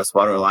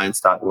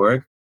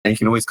uswateralliance.org. And you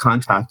can always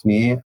contact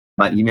me.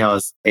 My email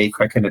is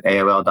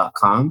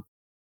acriken@aol.com.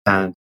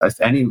 And if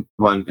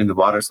anyone in the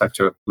water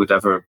sector would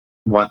ever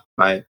want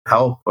my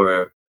help,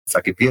 or if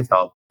I could be of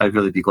help, I'd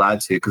really be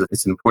glad to, because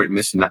it's an important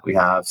mission that we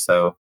have.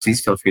 So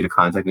please feel free to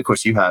contact me. Of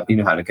course, you know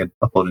how to get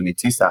a hold of me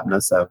too, Sapna.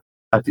 So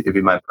it'd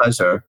be my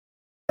pleasure.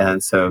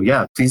 And so,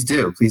 yeah, please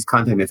do. Please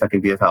contact me if I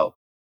can be of help.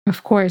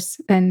 Of course.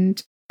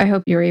 And I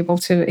hope you're able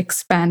to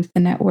expand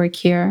the network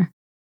here.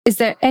 Is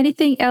there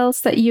anything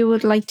else that you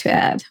would like to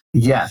add?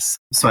 Yes.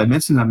 So I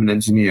mentioned I'm an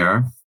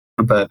engineer,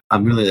 but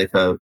I'm really like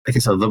a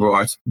liberal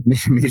arts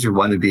major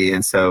wannabe.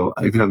 And so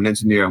even though I'm an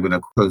engineer, I'm going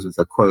to close with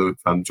a quote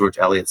from George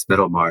Eliot's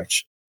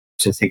Middlemarch,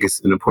 which I think is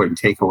an important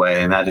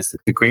takeaway. And that is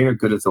that the greater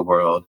good of the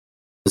world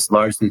is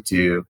largely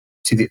due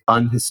to the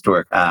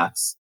unhistoric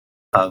acts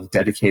of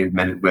dedicated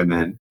men and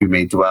women who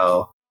may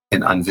dwell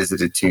in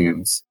unvisited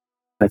tombs.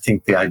 I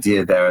think the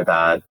idea there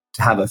that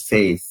to have a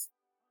faith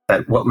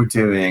that what we're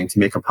doing to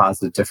make a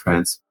positive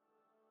difference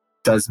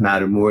does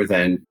matter more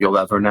than you'll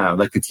ever know.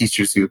 Like the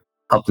teachers who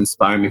helped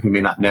inspire me, who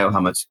may not know how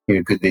much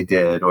good they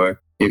did, or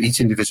each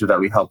individual that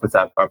we help with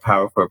our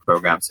Power for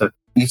program. So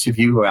each of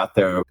you who are out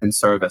there in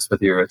service,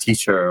 whether you're a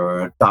teacher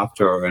or a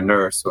doctor or a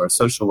nurse or a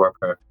social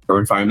worker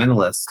or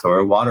environmentalist or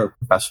a water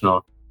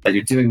professional, that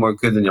you're doing more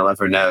good than you'll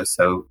ever know.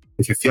 So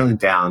if you're feeling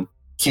down,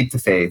 keep the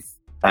faith,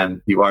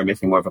 and you are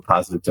making more of a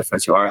positive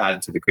difference. You are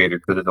adding to the greater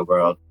good of the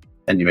world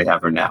than you may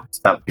ever know. So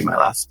that would be my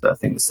last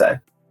thing to say.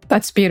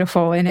 That's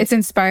beautiful. And it's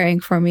inspiring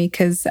for me,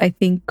 because I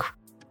think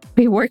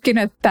we work in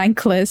a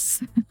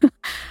thankless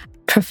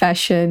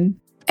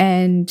profession.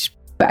 And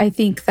I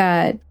think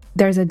that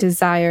there's a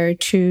desire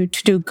to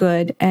do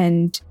good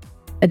and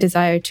a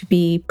desire to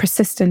be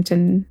persistent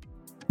and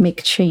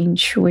make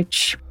change,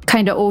 which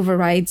kind of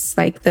overrides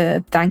like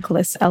the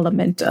thankless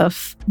element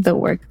of the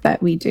work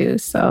that we do.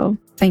 So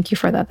thank you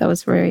for that. That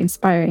was very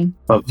inspiring.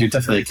 Well, you're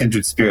definitely a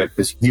kindred spirit,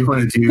 because you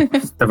want to do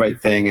the right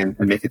thing and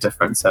make a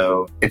difference.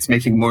 So it's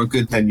making more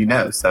good than you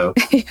know. So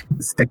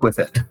stick with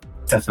it.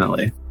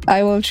 Definitely.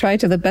 I will try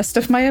to the best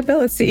of my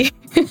ability.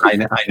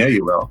 I know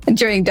you will. And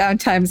during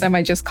downtimes, I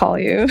might just call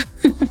you.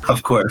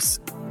 Of course.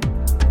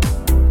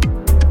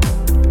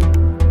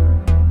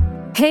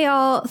 Hey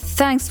all,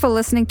 thanks for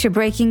listening to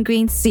Breaking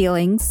Green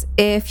Ceilings.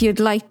 If you'd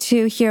like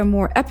to hear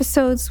more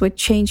episodes with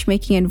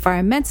change-making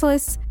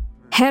environmentalists,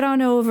 head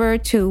on over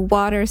to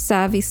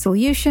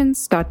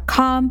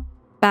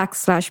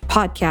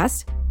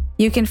watersavvysolutions.com/podcast.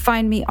 You can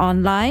find me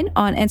online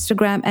on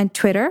Instagram and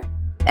Twitter.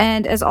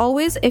 And as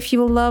always, if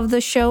you love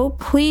the show,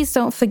 please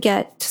don't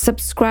forget to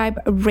subscribe,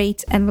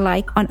 rate, and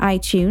like on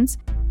iTunes.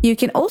 You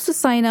can also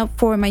sign up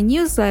for my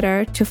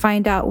newsletter to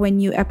find out when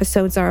new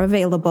episodes are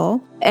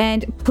available.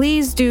 And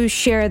please do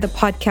share the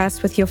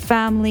podcast with your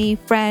family,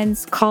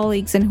 friends,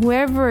 colleagues, and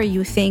whoever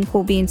you think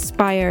will be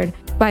inspired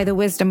by the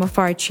wisdom of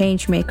our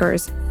change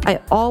makers. I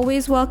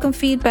always welcome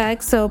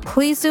feedback, so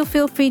please do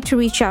feel free to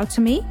reach out to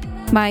me.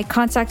 My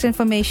contact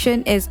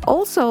information is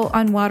also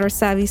on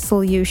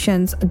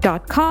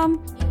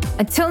watersavvysolutions.com.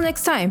 Until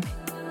next time,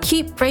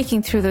 keep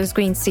breaking through those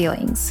green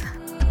ceilings.